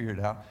couldn't figure it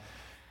out.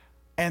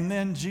 And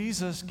then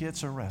Jesus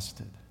gets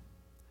arrested.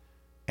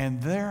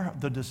 And there,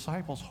 the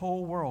disciples'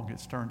 whole world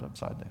gets turned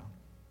upside down.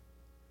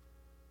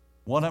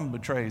 One of them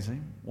betrays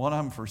him. One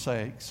of them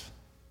forsakes.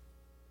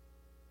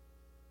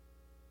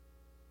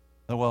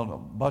 Well, a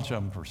bunch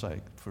of them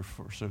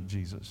forsook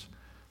Jesus.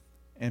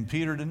 And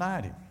Peter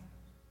denied him.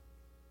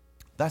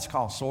 That's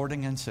called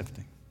sorting and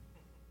sifting.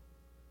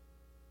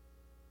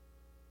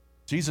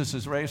 Jesus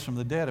is raised from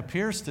the dead,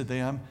 appears to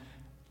them,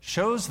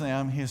 shows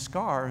them his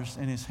scars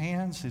in his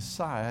hands, his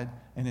side,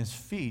 and his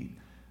feet.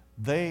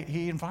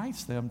 He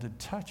invites them to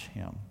touch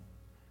him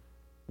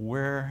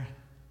where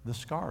the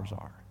scars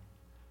are.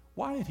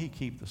 Why did he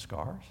keep the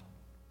scars?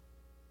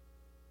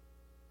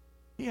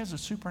 He has a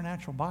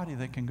supernatural body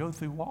that can go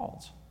through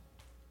walls.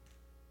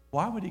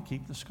 Why would he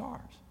keep the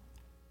scars?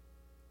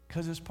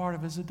 Because it's part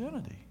of his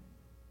identity.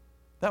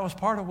 That was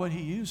part of what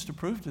he used to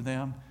prove to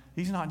them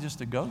he's not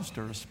just a ghost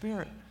or a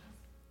spirit.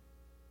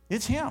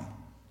 It's him.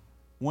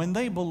 When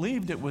they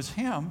believed it was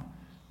him,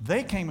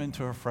 they came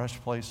into a fresh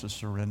place of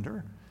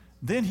surrender.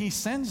 Then he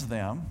sends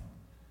them.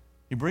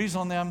 He breathes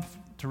on them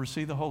to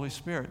receive the Holy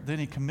Spirit. Then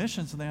he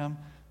commissions them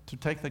to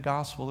take the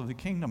gospel of the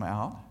kingdom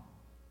out.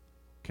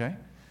 Okay?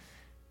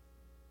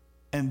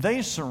 And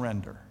they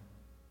surrender.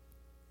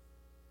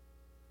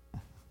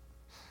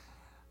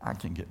 I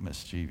can get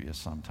mischievous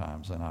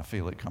sometimes, and I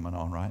feel it coming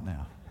on right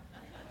now.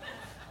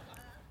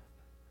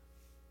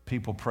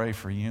 People pray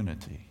for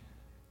unity.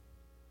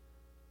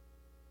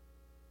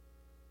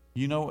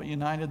 You know what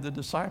united the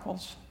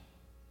disciples?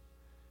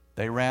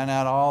 They ran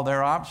out of all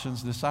their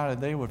options,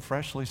 decided they would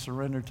freshly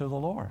surrender to the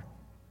Lord.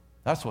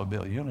 That's what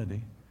built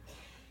unity.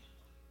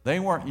 They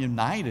weren't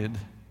united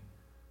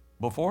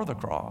before the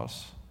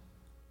cross.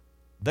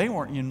 They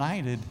weren't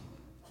united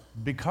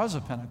because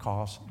of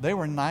Pentecost. They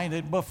were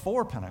united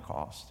before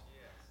Pentecost.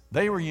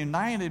 They were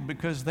united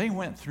because they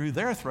went through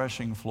their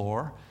threshing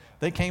floor.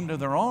 They came to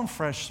their own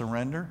fresh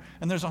surrender,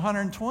 and there's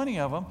 120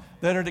 of them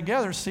that are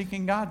together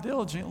seeking God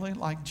diligently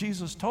like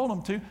Jesus told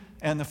them to,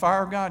 and the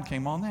fire of God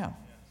came on them.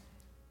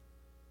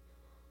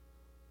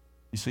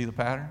 You see the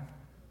pattern?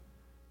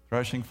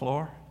 Threshing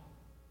floor.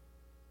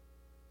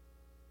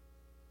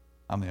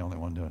 I'm the only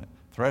one doing it.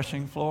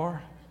 Threshing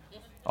floor,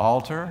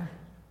 altar,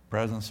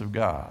 presence of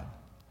God.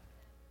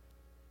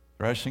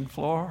 Threshing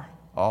floor,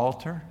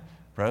 altar,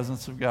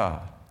 presence of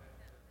God.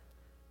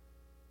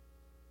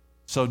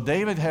 So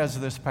David has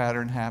this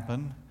pattern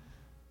happen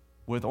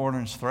with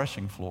Ornan's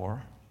threshing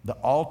floor. The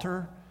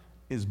altar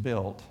is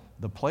built.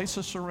 The place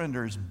of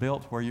surrender is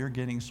built where you're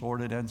getting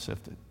sorted and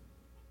sifted.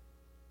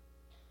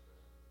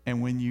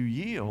 And when you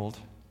yield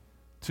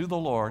to the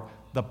Lord,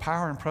 the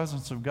power and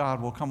presence of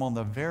God will come on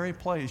the very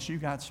place you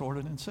got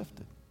sorted and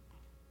sifted.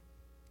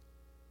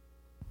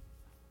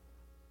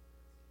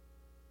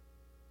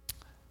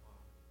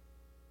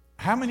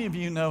 How many of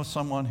you know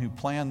someone who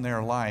planned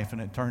their life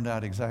and it turned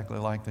out exactly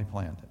like they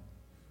planned it?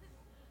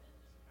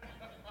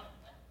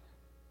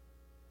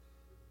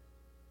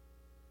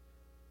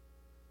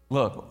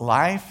 Look,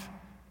 life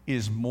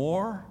is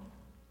more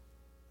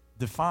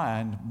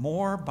defined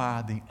more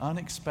by the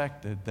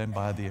unexpected than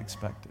by the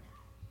expected.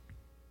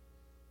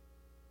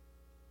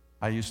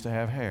 I used to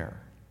have hair.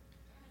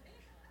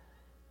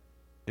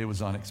 It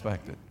was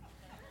unexpected.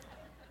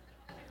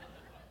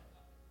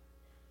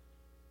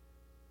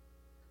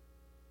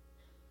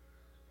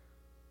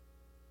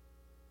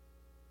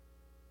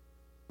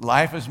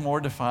 Life is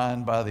more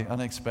defined by the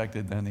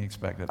unexpected than the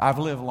expected. I've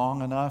lived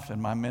long enough, and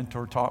my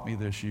mentor taught me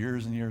this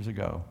years and years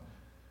ago.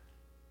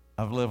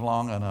 I've lived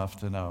long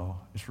enough to know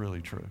it's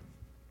really true.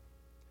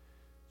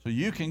 So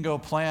you can go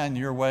plan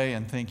your way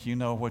and think you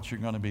know what you're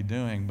going to be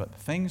doing, but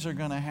things are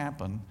going to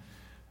happen,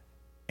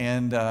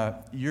 and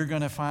you're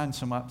going to find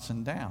some ups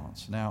and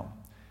downs. Now,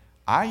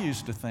 I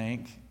used to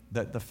think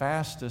that the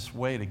fastest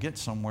way to get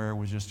somewhere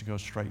was just to go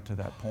straight to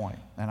that point.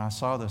 And I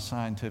saw the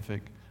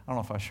scientific, I don't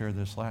know if I shared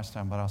this last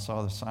time, but I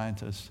saw the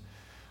scientist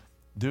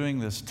doing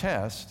this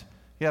test.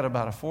 He had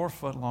about a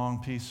 4-foot long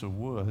piece of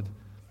wood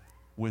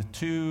with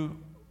 2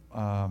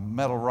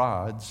 metal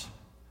rods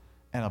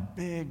and a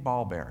big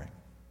ball bearing.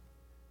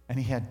 And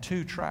he had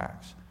 2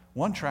 tracks.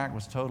 One track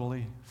was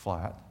totally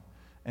flat,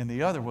 and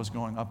the other was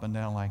going up and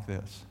down like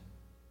this.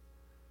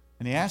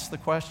 And he asked the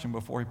question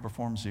before he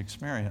performs the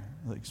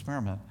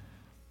experiment,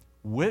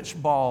 which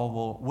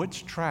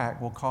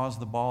track will cause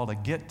the ball to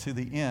get to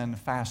the end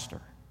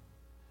faster?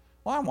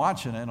 Well, I'm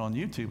watching it on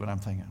YouTube, and I'm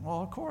thinking,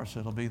 well, of course,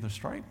 it'll be the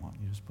straight one.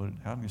 You just put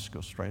it down and you just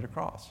go straight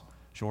across.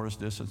 Shortest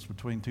distance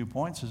between 2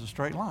 points is a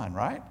straight line,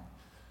 right?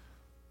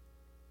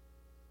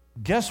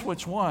 Guess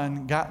which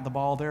one got the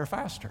ball there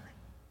faster?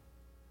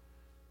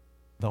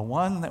 The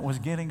one that was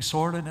getting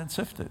sorted and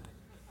sifted.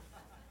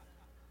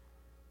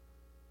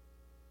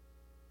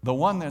 The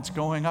one that's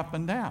going up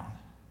and down.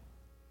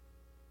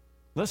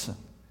 Listen,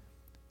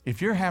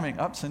 if you're having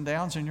ups and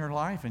downs in your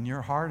life and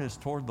your heart is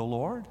toward the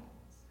Lord,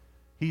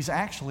 He's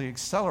actually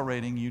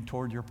accelerating you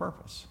toward your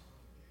purpose.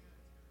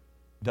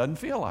 Doesn't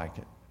feel like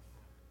it,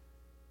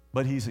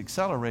 but He's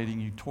accelerating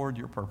you toward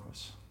your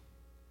purpose.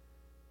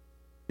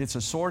 It's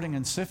a sorting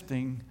and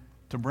sifting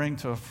to bring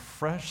to a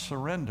fresh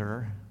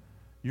surrender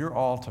your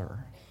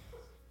altar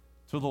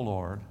to the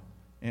Lord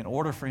in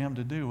order for Him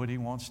to do what He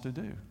wants to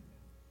do.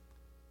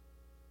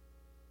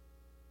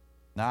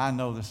 Now, I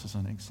know this is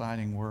an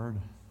exciting word.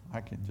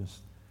 I can just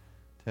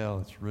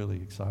tell it's really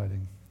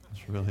exciting.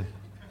 It's really,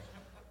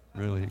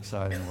 really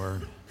exciting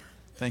word.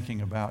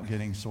 Thinking about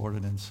getting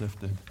sorted and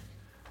sifted.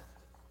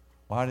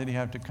 Why did he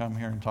have to come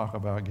here and talk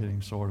about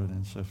getting sorted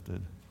and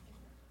sifted?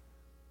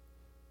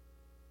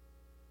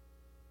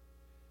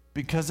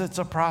 because it's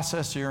a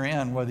process you're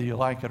in, whether you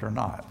like it or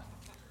not.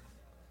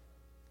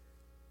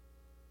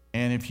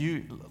 And if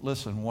you,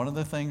 listen, one of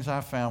the things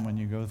I found when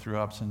you go through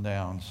ups and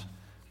downs,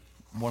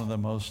 one of the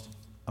most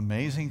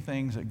amazing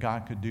things that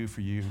God could do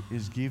for you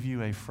is give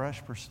you a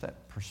fresh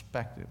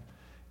perspective,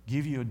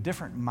 give you a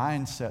different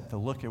mindset to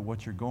look at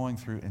what you're going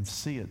through and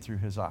see it through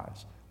his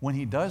eyes. When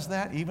he does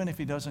that, even if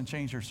he doesn't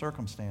change your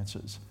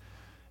circumstances,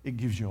 it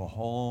gives you a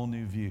whole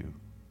new view.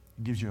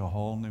 It gives you a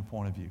whole new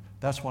point of view.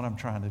 That's what I'm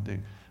trying to do.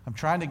 I'm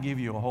trying to give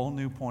you a whole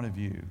new point of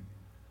view.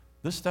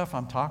 This stuff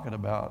I'm talking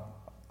about,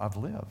 I've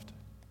lived.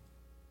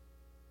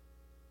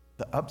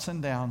 The ups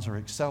and downs are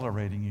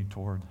accelerating you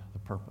toward the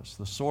purpose.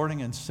 The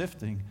sorting and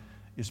sifting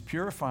is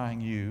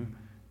purifying you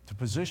to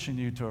position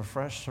you to a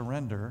fresh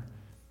surrender.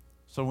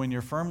 So when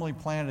you're firmly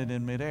planted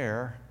in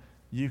midair,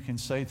 you can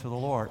say to the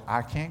Lord,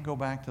 I can't go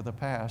back to the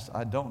past.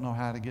 I don't know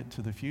how to get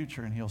to the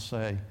future. And he'll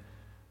say,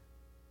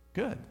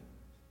 good.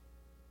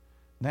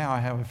 Now I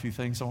have a few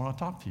things I want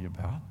to talk to you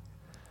about.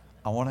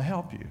 I want to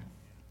help you.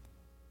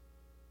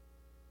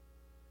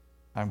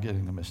 I'm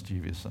getting the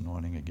mischievous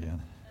anointing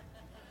again.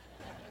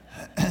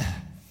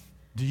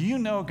 Do you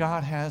know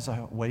God has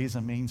a Ways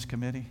and Means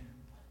Committee?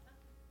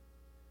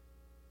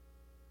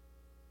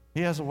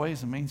 He has a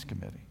Ways and Means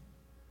Committee.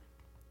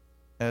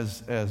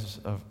 As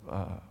a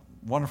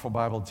wonderful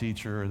Bible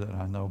teacher that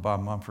I know,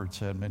 Bob Mumford,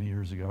 said many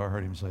years ago, I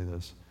heard him say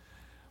this,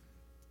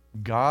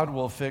 God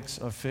will fix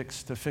a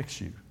fix to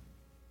fix you.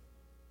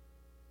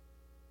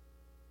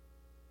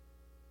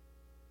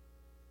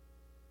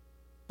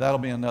 That'll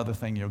be another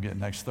thing you'll get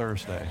next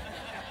Thursday.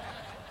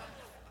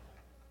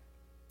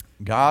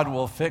 God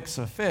will fix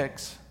a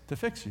fix to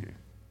fix you.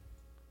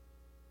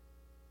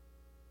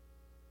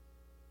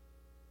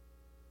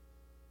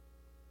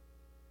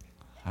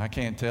 I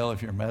can't tell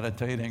if you're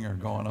meditating or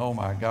going, oh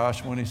my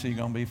gosh, when is he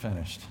going to be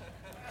finished?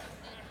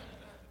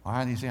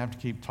 Why does he have to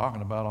keep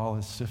talking about all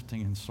this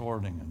sifting and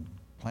sorting and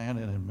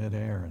planted in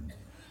midair? And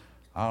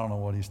I don't know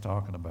what he's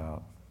talking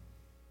about.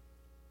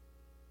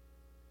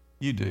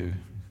 You do.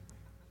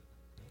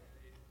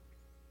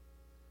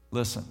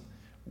 Listen,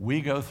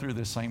 we go through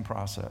this same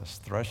process,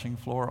 threshing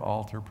floor,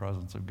 altar,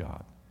 presence of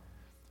God.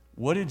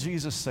 What did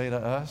Jesus say to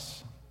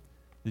us?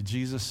 Did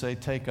Jesus say,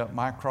 take up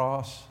my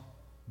cross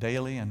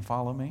daily and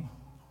follow me?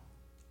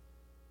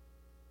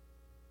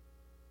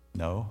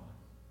 No.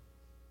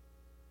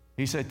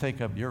 He said,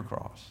 take up your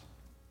cross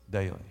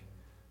daily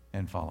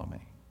and follow me.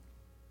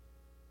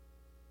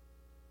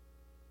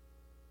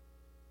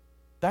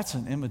 That's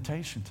an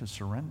invitation to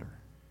surrender.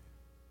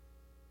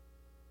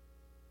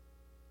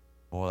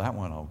 Boy, that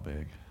went all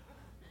big.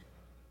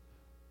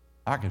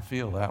 I could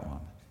feel that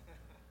one.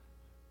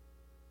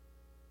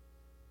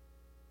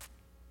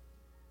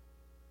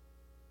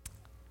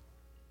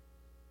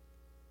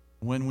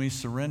 When we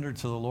surrender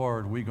to the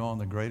Lord, we go on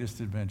the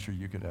greatest adventure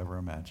you could ever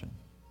imagine.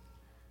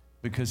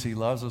 Because he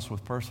loves us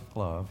with perfect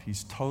love.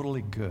 He's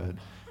totally good.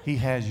 He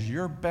has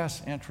your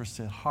best interest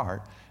at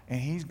heart, and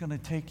he's going to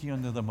take you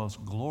into the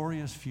most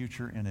glorious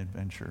future and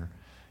adventure.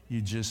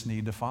 You just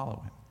need to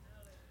follow him.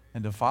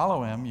 And to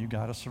follow him, you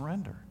got to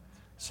surrender.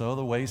 So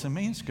the Ways and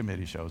Means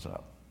Committee shows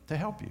up to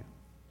help you.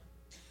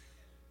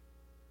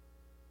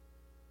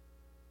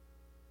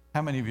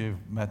 How many of you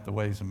have met the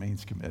Ways and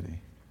Means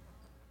Committee?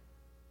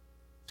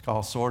 It's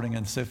called sorting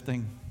and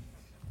sifting.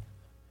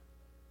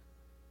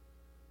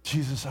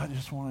 Jesus, I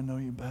just want to know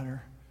you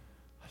better.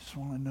 I just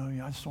want to know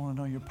you. I just want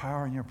to know your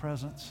power and your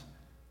presence.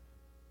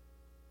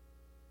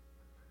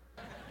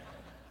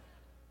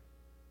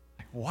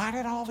 Why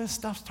did all this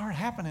stuff start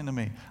happening to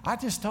me? I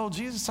just told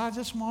Jesus I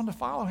just wanted to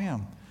follow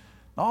him.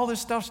 All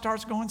this stuff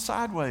starts going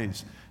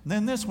sideways. And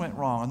then this went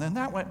wrong, and then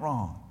that went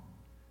wrong.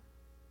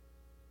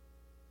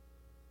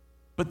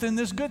 But then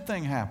this good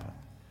thing happened.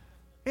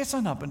 It's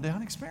an up and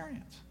down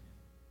experience.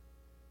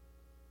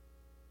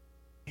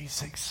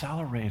 He's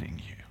accelerating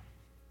you.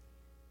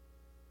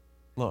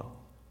 Look,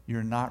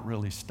 you're not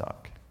really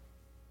stuck,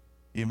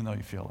 even though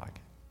you feel like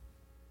it.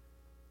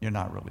 You're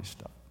not really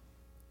stuck.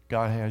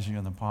 God has you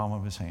in the palm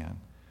of his hand,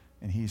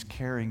 and he's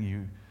carrying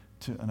you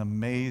to an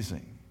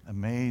amazing,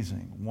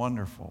 amazing,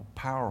 wonderful,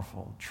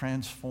 powerful,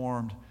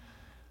 transformed,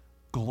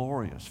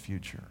 glorious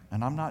future.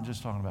 And I'm not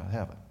just talking about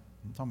heaven.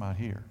 I'm talking about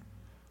here.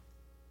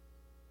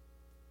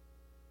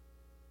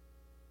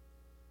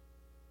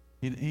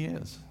 He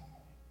is.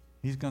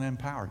 He's going to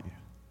empower you.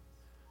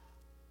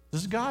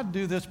 Does God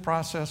do this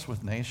process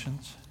with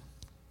nations?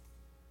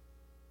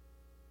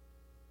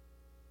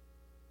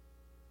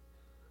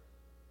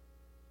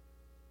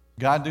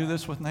 God do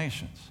this with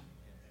nations?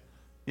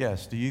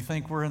 Yes. Do you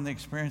think we're in the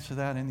experience of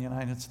that in the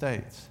United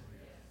States?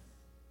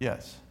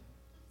 Yes.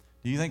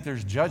 Do you think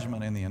there's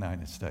judgment in the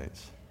United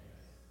States?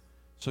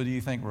 So do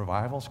you think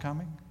revival's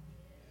coming?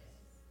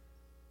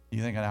 Do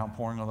you think an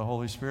outpouring of the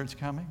Holy Spirit's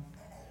coming?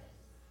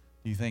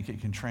 Do you think it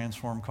can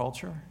transform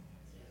culture?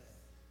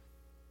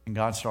 And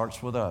God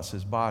starts with us,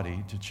 his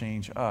body, to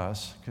change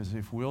us, because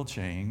if we'll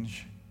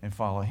change and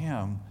follow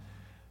him,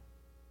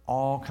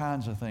 all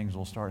kinds of things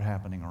will start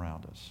happening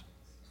around us.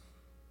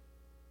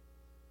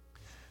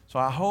 So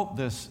I hope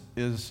this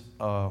is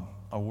a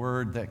a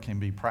word that can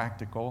be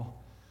practical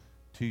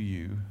to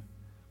you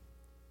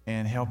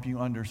and help you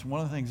understand.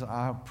 One of the things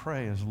I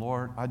pray is,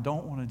 Lord, I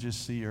don't want to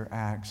just see your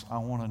acts. I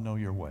want to know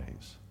your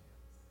ways.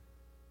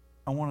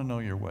 I want to know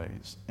your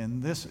ways.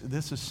 And this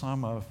is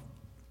some of,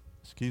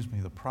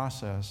 the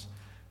process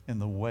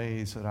and the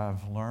ways that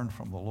I've learned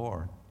from the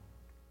Lord.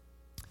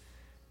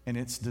 And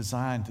it's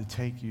designed to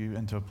take you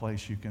into a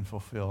place you can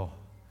fulfill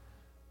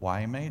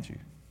why he made you.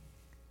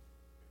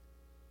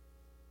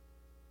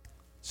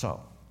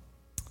 So,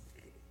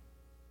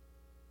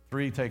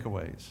 3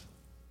 takeaways.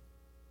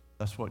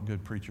 That's what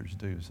good preachers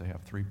do, is they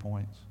have 3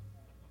 points,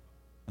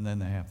 and then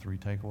they have 3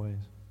 takeaways.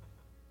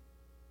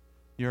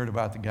 You heard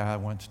about the guy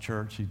who went to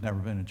church. He'd never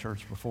been in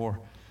church before.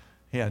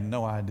 He had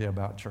no idea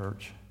about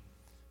church.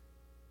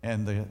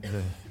 And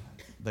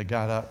they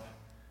got up,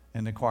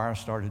 and the choir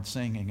started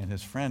singing, and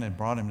his friend had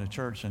brought him to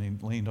church, and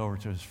he leaned over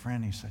to his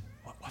friend. He said,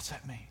 what's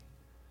that mean?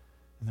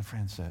 And the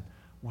friend said,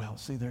 well,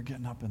 see, they're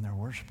getting up and they're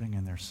worshiping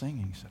and they're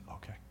singing. He said,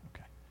 okay.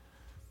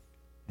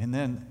 And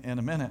then in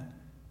a minute,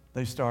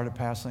 they started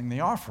passing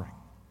the offering.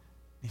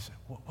 He said,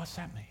 what's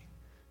that mean?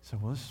 He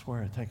said, well, this is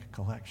where I take a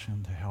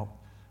collection to help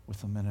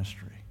with the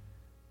ministry.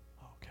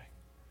 Okay.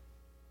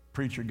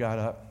 Preacher got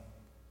up.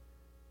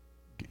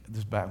 This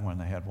is back when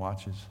they had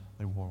watches.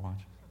 They wore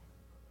watches.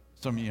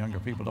 Some of you younger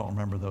people don't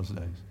remember those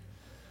days.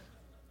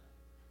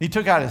 He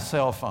took out his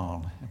cell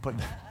phone and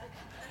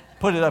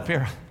put it up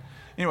here.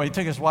 Anyway, he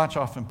took his watch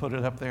off and put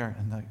it up there.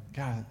 And the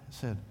guy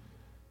said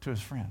to his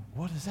friend,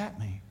 what does that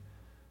mean?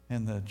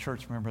 And the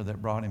church member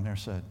that brought him there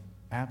said,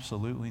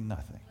 absolutely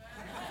nothing.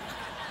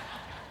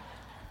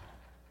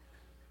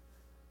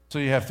 So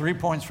you have 3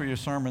 points for your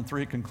sermon,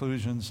 3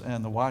 conclusions,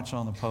 and the watch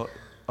on the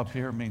up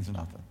here means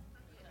nothing.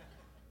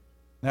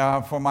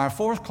 Now, for my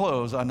 4th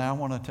close, I now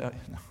want to tell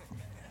you.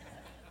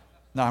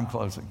 No, I'm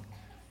closing.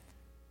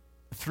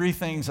 3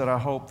 things that I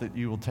hope that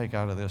you will take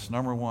out of this.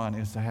 Number 1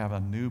 is to have a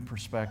new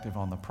perspective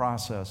on the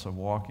process of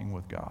walking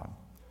with God,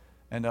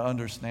 and to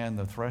understand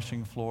the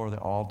threshing floor, the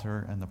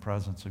altar, and the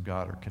presence of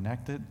God are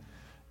connected.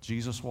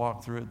 Jesus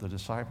walked through it. The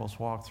disciples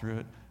walked through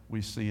it.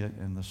 We see it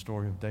in the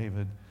story of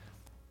David.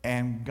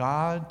 And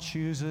God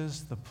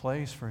chooses the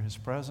place for his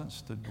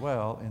presence to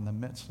dwell in the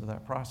midst of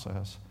that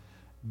process.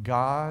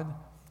 God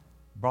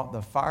brought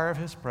the fire of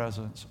his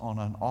presence on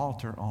an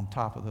altar on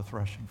top of the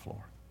threshing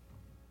floor.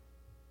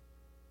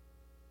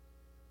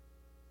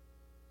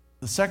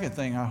 The second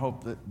thing I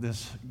hope that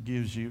this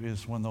gives you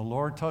is when the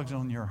Lord tugs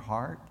on your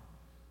heart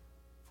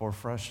for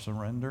fresh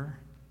surrender,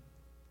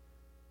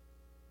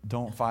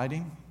 don't fight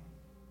him.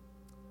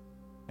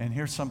 And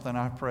here's something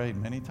I've prayed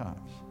many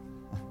times.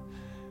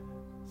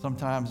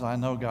 Sometimes I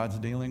know God's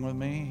dealing with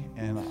me,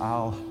 and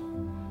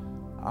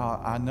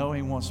I know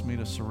he wants me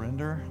to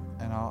surrender,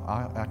 and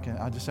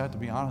I just have to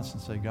be honest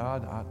and say,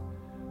 God,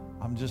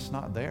 I'm just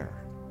not there.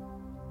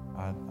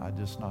 I'm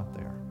just not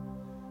there.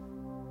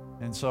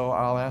 And so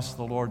I'll ask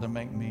the Lord to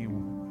make me,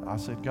 I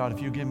said, God,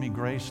 if you give me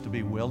grace to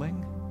be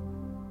willing,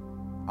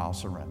 I'll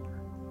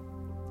surrender.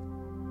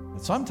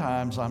 But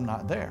sometimes I'm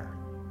not there.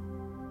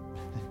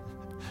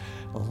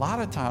 A lot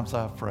of times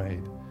I've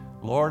prayed,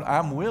 Lord,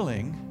 I'm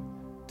willing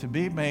to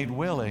be made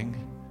willing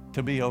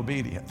to be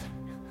obedient.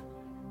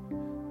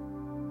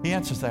 He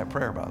answers that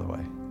prayer, by the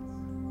way.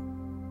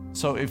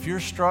 So if you're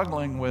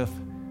struggling with,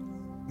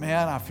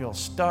 man, I feel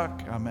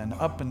stuck, I'm in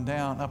up and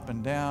down,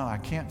 I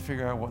can't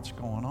figure out what's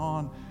going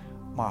on,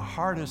 my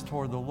heart is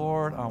toward the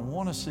Lord, I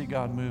want to see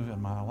God move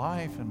in my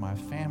life and my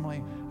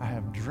family, I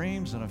have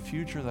dreams and a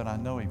future that I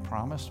know he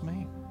promised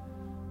me,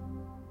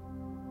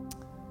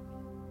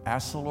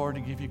 ask the Lord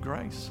to give you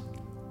grace.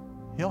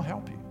 He'll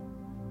help you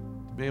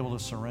to be able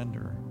to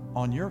surrender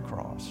on your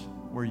cross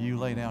where you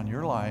lay down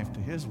your life to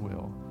his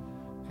will,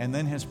 and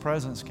then his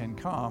presence can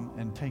come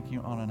and take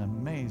you on an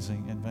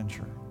amazing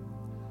adventure.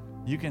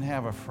 You can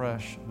have a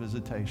fresh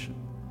visitation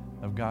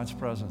of God's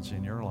presence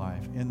in your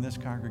life, in this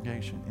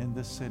congregation, in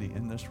this city,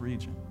 in this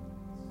region.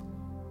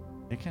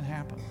 It can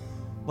happen.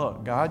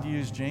 Look, God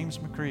used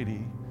James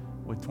McCready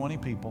with 20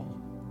 people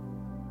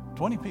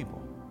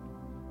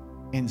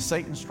in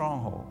Satan's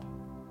stronghold,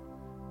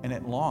 and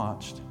it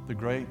launched the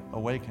great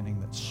awakening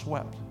that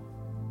swept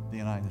the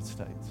United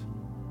States.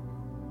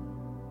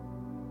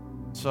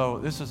 So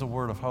this is a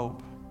word of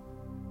hope,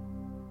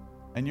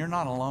 and you're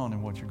not alone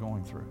in what you're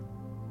going through.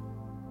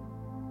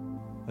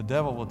 The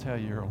devil will tell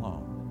you you're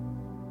alone.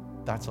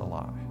 That's a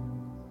lie.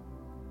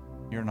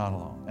 You're not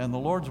alone. And the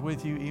Lord's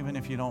with you even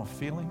if you don't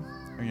feel him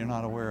or you're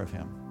not aware of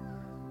him.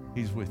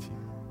 He's with you.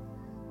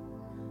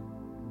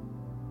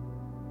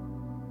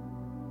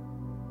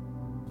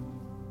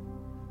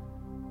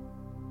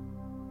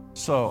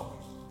 So,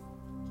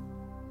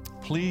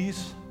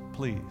 please,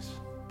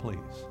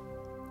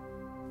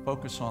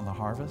 focus on the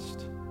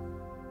harvest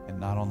and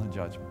not on the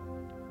judgment.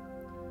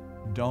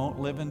 Don't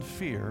live in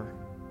fear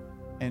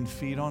and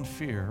feed on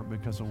fear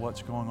because of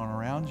what's going on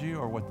around you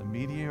or what the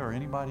media or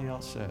anybody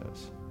else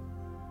says.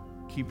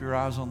 Keep your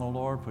eyes on the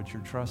Lord, put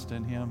your trust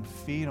in him,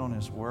 feed on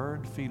his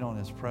word, feed on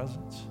his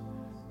presence,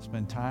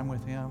 spend time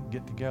with him,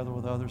 get together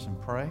with others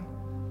and pray.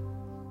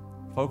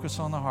 Focus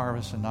on the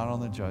harvest and not on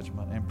the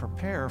judgment, and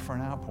prepare for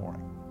an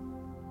outpouring.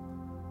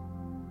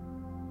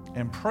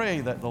 And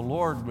pray that the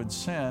Lord would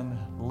send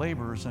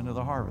laborers into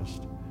the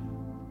harvest.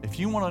 If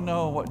you want to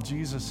know what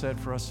Jesus said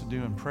for us to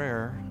do in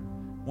prayer,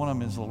 one of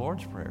them is the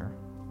Lord's Prayer.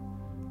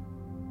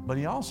 But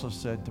he also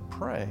said to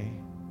pray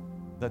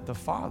that the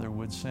Father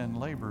would send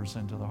laborers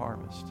into the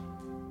harvest.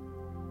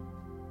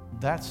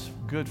 That's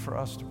good for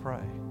us to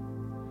pray.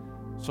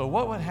 So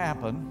what would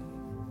happen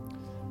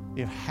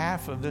if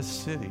half of this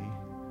city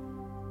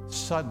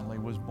suddenly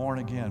was born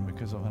again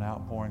because of an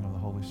outpouring of the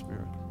Holy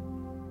Spirit?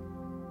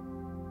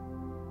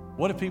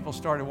 What if people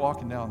started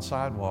walking down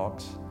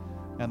sidewalks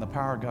and the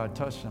power of God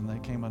touched them, they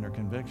came under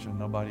conviction,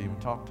 nobody even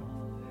talked to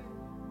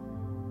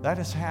them? That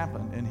has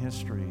happened in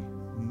history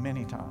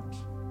many times.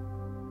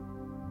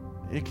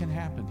 It can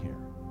happen here.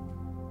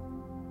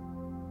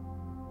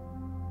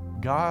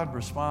 God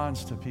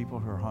responds to people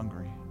who are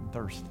hungry and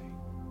thirsty.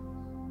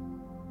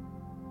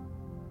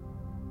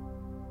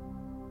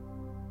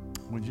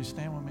 Would you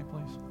stand with me,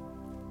 please?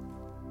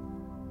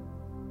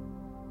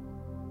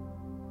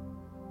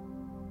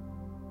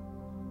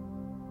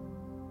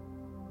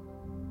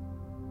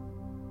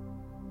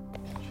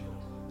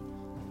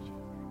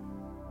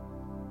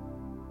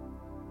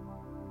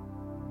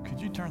 Could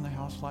you turn the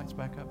house lights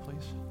back up,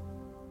 please?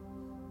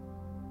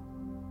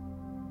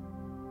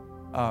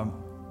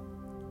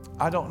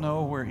 I don't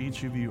know where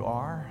each of you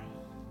are,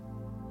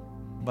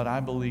 but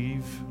I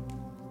believe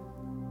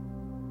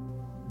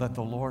that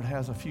the Lord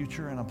has a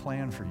future and a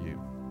plan for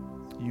you.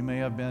 You may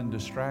have been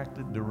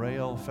distracted,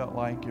 derailed, felt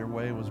like your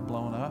way was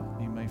blown up.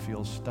 You may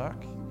feel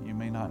stuck. You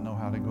may not know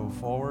how to go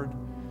forward.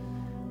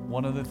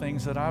 One of the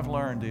things that I've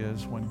learned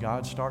is when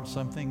God starts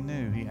something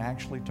new, he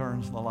actually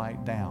turns the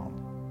light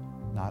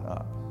down, not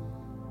up.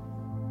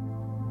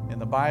 In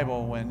the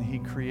Bible, when he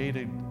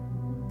created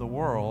the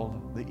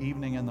world, the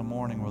evening and the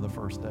morning were the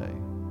first day.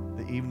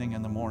 The evening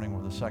and the morning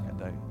were the second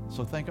day.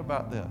 So think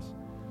about this.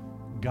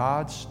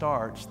 God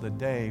starts the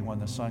day when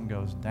the sun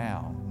goes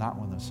down, not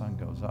when the sun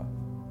goes up.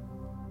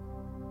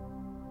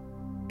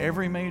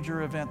 Every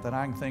major event that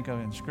I can think of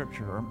in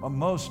Scripture, or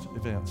most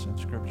events in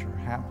Scripture,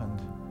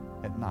 happened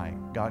at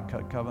night. God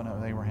cut covenant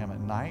with Abraham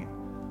at night,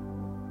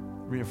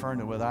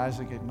 reaffirmed it with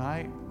Isaac at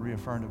night,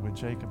 reaffirmed it with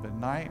Jacob at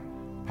night.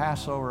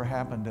 Passover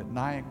happened at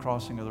night.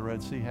 Crossing of the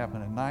Red Sea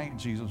happened at night.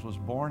 Jesus was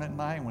born at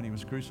night. When he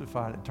was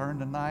crucified, it turned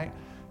to night.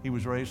 He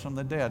was raised from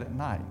the dead at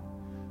night.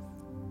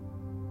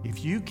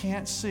 If you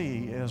can't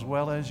see as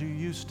well as you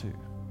used to,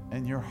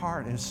 and your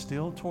heart is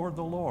still toward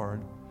the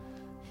Lord,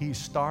 he's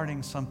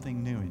starting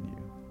something new in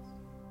you.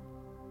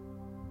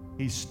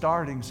 He's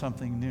starting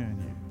something new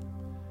in you.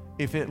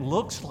 If it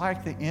looks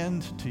like the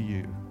end to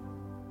you,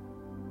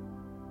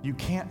 you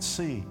can't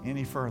see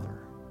any further.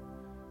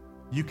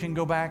 You can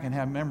go back and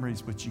have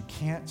memories, but you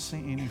can't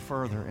see any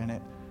further, and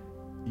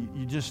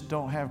you just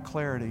don't have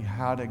clarity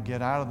how to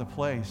get out of the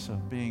place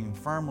of being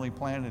firmly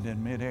planted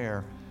in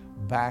midair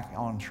back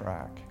on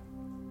track.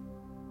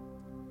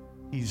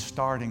 He's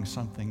starting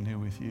something new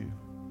with you.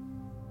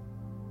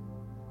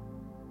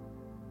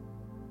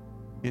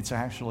 It's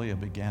actually a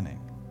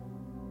beginning.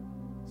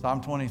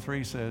 Psalm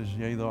 23 says,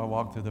 yea, though I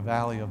walk through the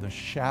valley of the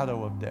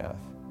shadow of death,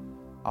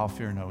 I'll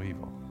fear no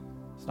evil.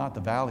 It's not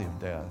the valley of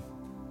death.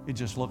 It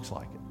just looks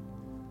like it.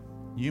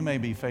 You may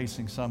be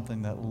facing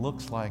something that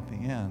looks like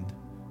the end.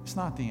 It's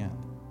not the end.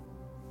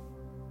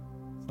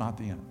 It's not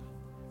the end.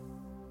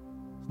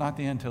 It's not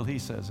the end till he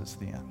says it's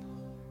the end.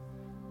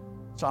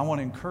 So I want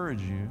to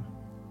encourage you,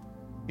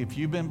 if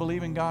you've been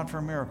believing God for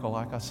a miracle,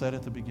 like I said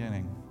at the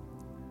beginning,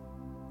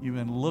 you've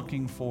been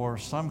looking for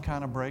some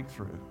kind of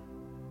breakthrough,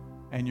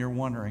 and you're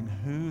wondering,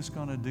 who's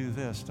going to do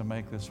this to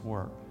make this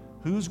work?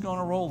 Who's going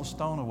to roll the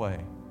stone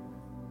away?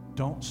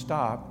 Don't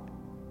stop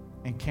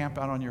and camp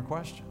out on your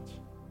questions.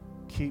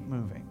 Keep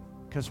moving.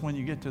 Because when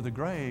you get to the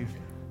grave,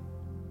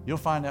 you'll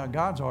find out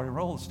God's already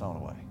rolled the stone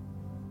away.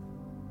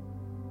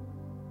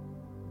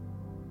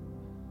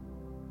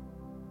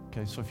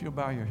 Okay, so if you'll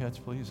bow your heads,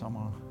 please, I'm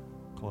going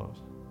to close.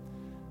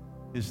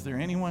 Is there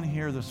anyone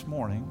here this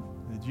morning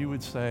that you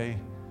would say,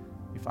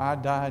 if I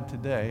died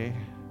today,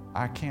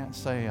 I can't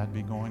say I'd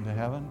be going to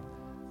heaven?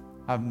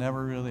 I've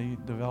never really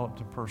developed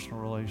a personal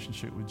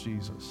relationship with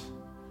Jesus.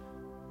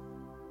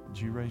 Would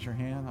you raise your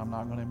hand? I'm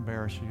not going to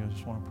embarrass you. I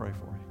just want to pray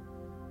for you.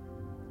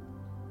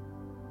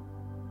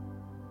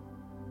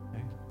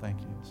 Okay,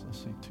 thank you. So I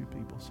see 2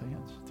 people's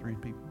hands, 3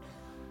 people.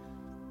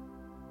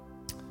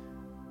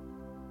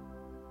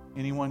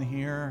 Anyone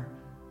here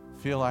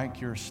feel like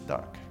you're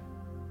stuck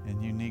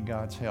and you need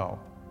God's help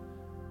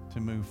to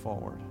move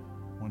forward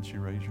once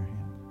you raise your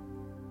hand?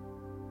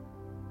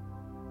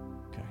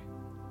 Okay.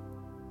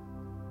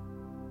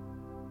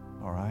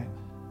 All right.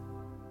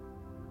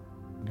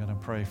 I'm going to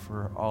pray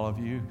for all of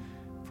you.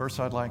 First,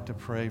 I'd like to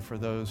pray for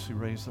those who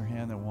raise their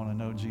hand that want to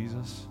know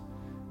Jesus.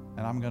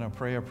 And I'm going to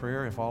pray a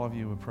prayer. If all of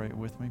you would pray it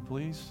with me,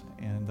 please.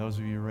 And those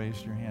of you who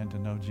raised your hand to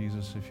know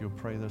Jesus, if you'll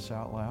pray this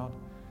out loud.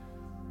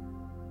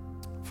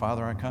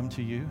 Father, I come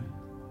to you.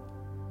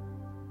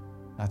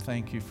 I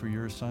thank you for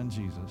your son,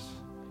 Jesus.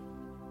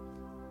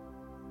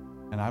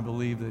 And I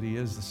believe that he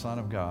is the Son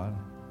of God.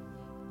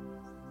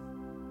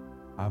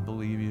 I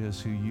believe he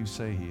is who you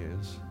say he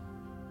is,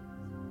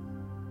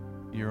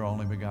 your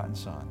only begotten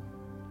Son.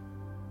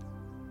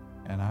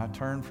 And I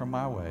turn from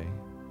my way.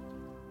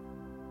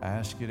 I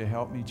ask you to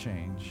help me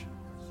change.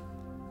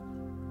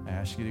 I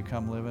ask you to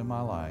come live in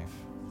my life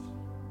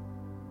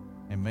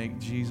and make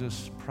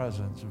Jesus'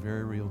 presence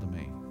very real to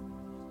me.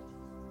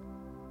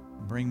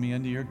 Bring me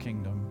into your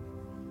kingdom.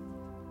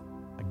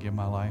 I give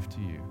my life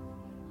to you.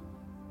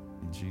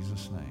 In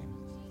Jesus' name,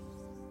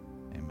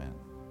 amen.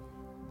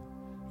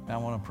 Now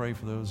I want to pray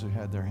for those who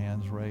had their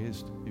hands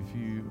raised. If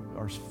you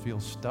feel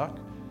stuck,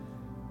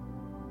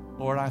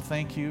 Lord, I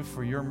thank you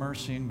for your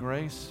mercy and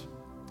grace.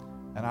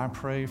 And I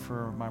pray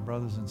for my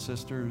brothers and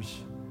sisters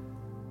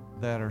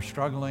that are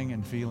struggling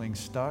and feeling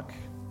stuck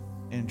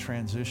in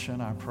transition.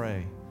 I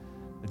pray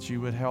that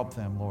you would help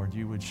them, Lord.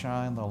 You would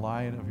shine the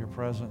light of your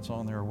presence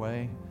on their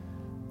way,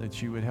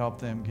 that you would help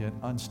them get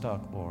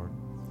unstuck, Lord.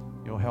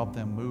 You'll help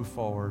them move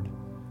forward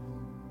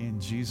in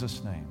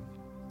Jesus' name.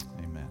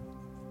 Amen.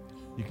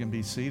 You can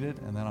be seated,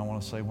 and then I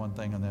want to say one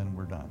thing, and then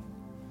we're done.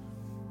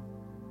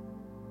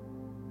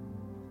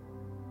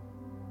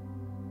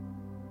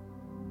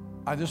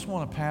 I just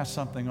want to pass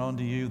something on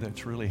to you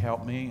that's really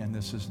helped me, and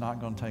this is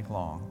not going to take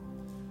long.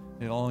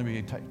 It'll only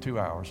be 2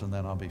 hours, and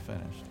then I'll be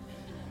finished.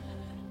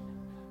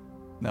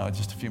 No,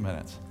 just a few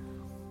minutes.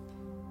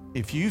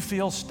 If you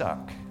feel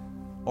stuck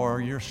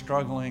or you're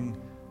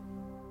struggling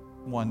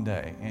one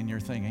day and you're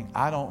thinking,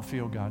 I don't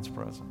feel God's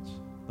presence,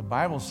 the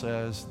Bible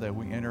says that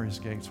we enter his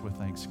gates with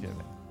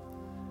thanksgiving.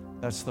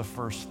 That's the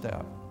first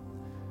step.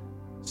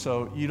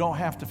 So you don't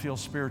have to feel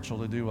spiritual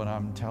to do what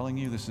I'm telling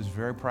you. This is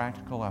very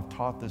practical. I've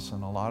taught this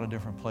in a lot of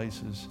different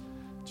places.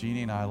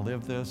 Jeannie and I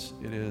live this.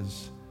 It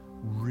is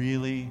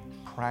really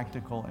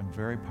practical and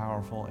very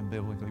powerful and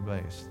biblically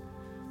based.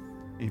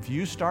 If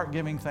you start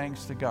giving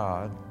thanks to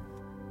God,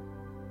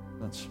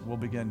 will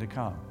begin to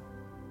come.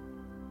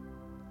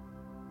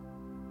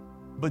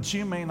 But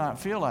you may not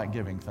feel like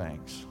giving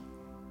thanks.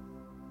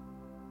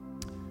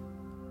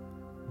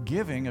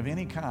 Giving of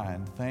any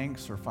kind,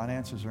 thanks or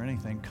finances or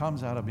anything,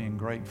 comes out of being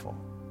grateful.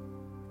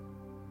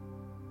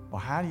 Well,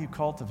 how do you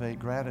cultivate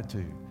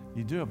gratitude?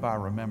 You do it by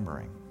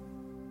remembering.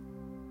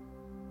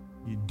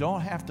 You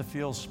don't have to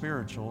feel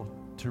spiritual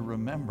to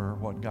remember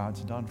what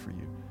God's done for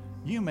you.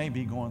 You may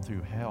be going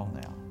through hell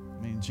now.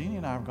 I mean, Jeannie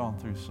and I have gone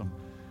through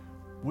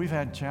we've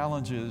had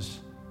challenges,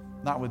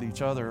 not with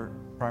each other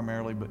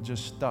primarily, but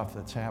just stuff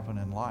that's happened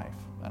in life.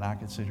 And I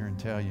could sit here and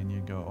tell you, and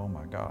you'd go, oh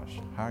my gosh,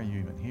 how are you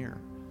even here?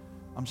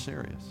 I'm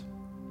serious.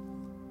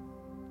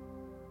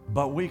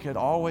 But we could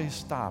always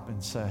stop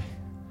and say,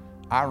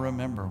 I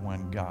remember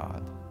when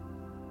God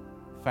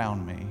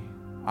found me.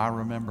 I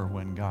remember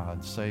when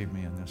God saved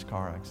me in this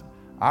car accident.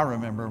 I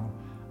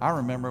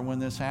remember when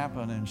this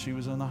happened and she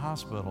was in the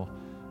hospital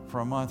for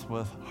a month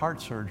with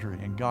heart surgery,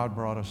 and God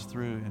brought us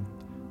through and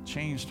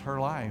changed her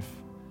life.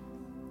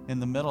 In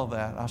the middle of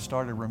that, I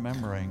started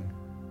remembering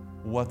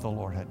what the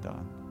Lord had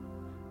done.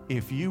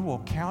 If you will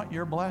count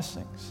your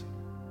blessings,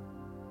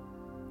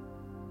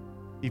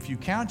 if you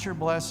count your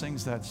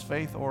blessings, that's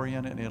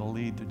faith-oriented, it'll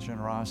lead to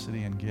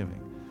generosity and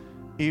giving.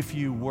 If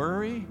you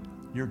worry,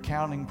 you're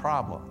counting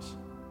problems.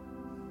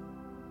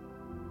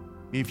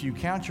 If you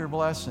count your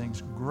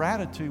blessings,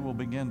 gratitude will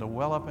begin to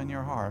well up in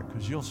your heart,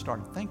 because you'll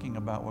start thinking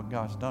about what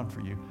God's done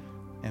for you,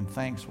 and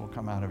thanks will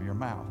come out of your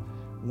mouth.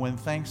 When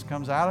thanks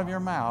comes out of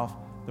your mouth,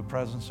 the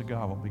presence of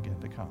God will begin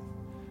to come.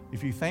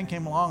 If you thank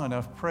him long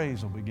enough,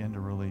 praise will begin to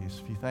release.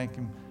 If you thank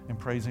him and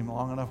praise him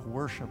long enough,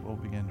 worship will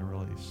begin to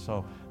release.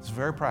 So it's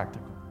very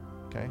practical,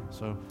 okay?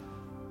 So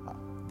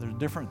there's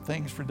different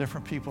things for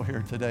different people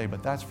here today,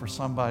 but that's for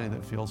somebody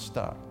that feels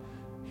stuck.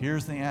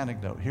 Here's the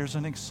antidote. Here's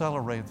an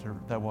accelerator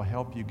that will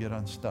help you get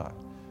unstuck.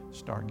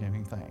 Start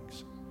giving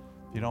thanks.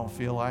 If you don't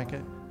feel like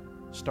it,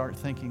 start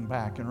thinking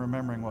back and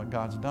remembering what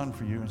God's done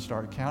for you, and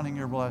start counting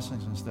your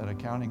blessings instead of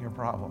counting your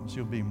problems.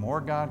 You'll be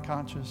more God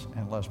conscious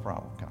and less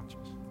problem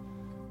conscious.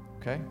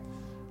 Okay?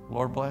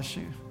 Lord bless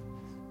you.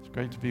 It's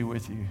great to be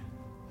with you.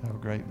 Have a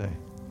great day.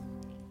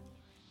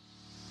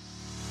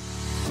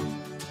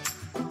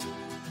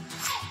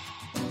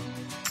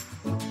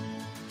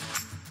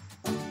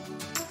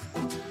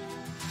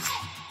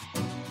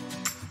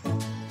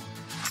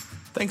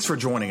 Thanks for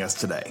joining us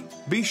today.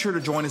 Be sure to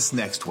join us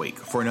next week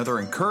for another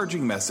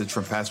encouraging message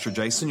from Pastor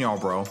Jason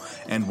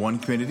Yarbrough and One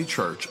Community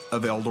Church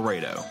of El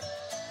Dorado.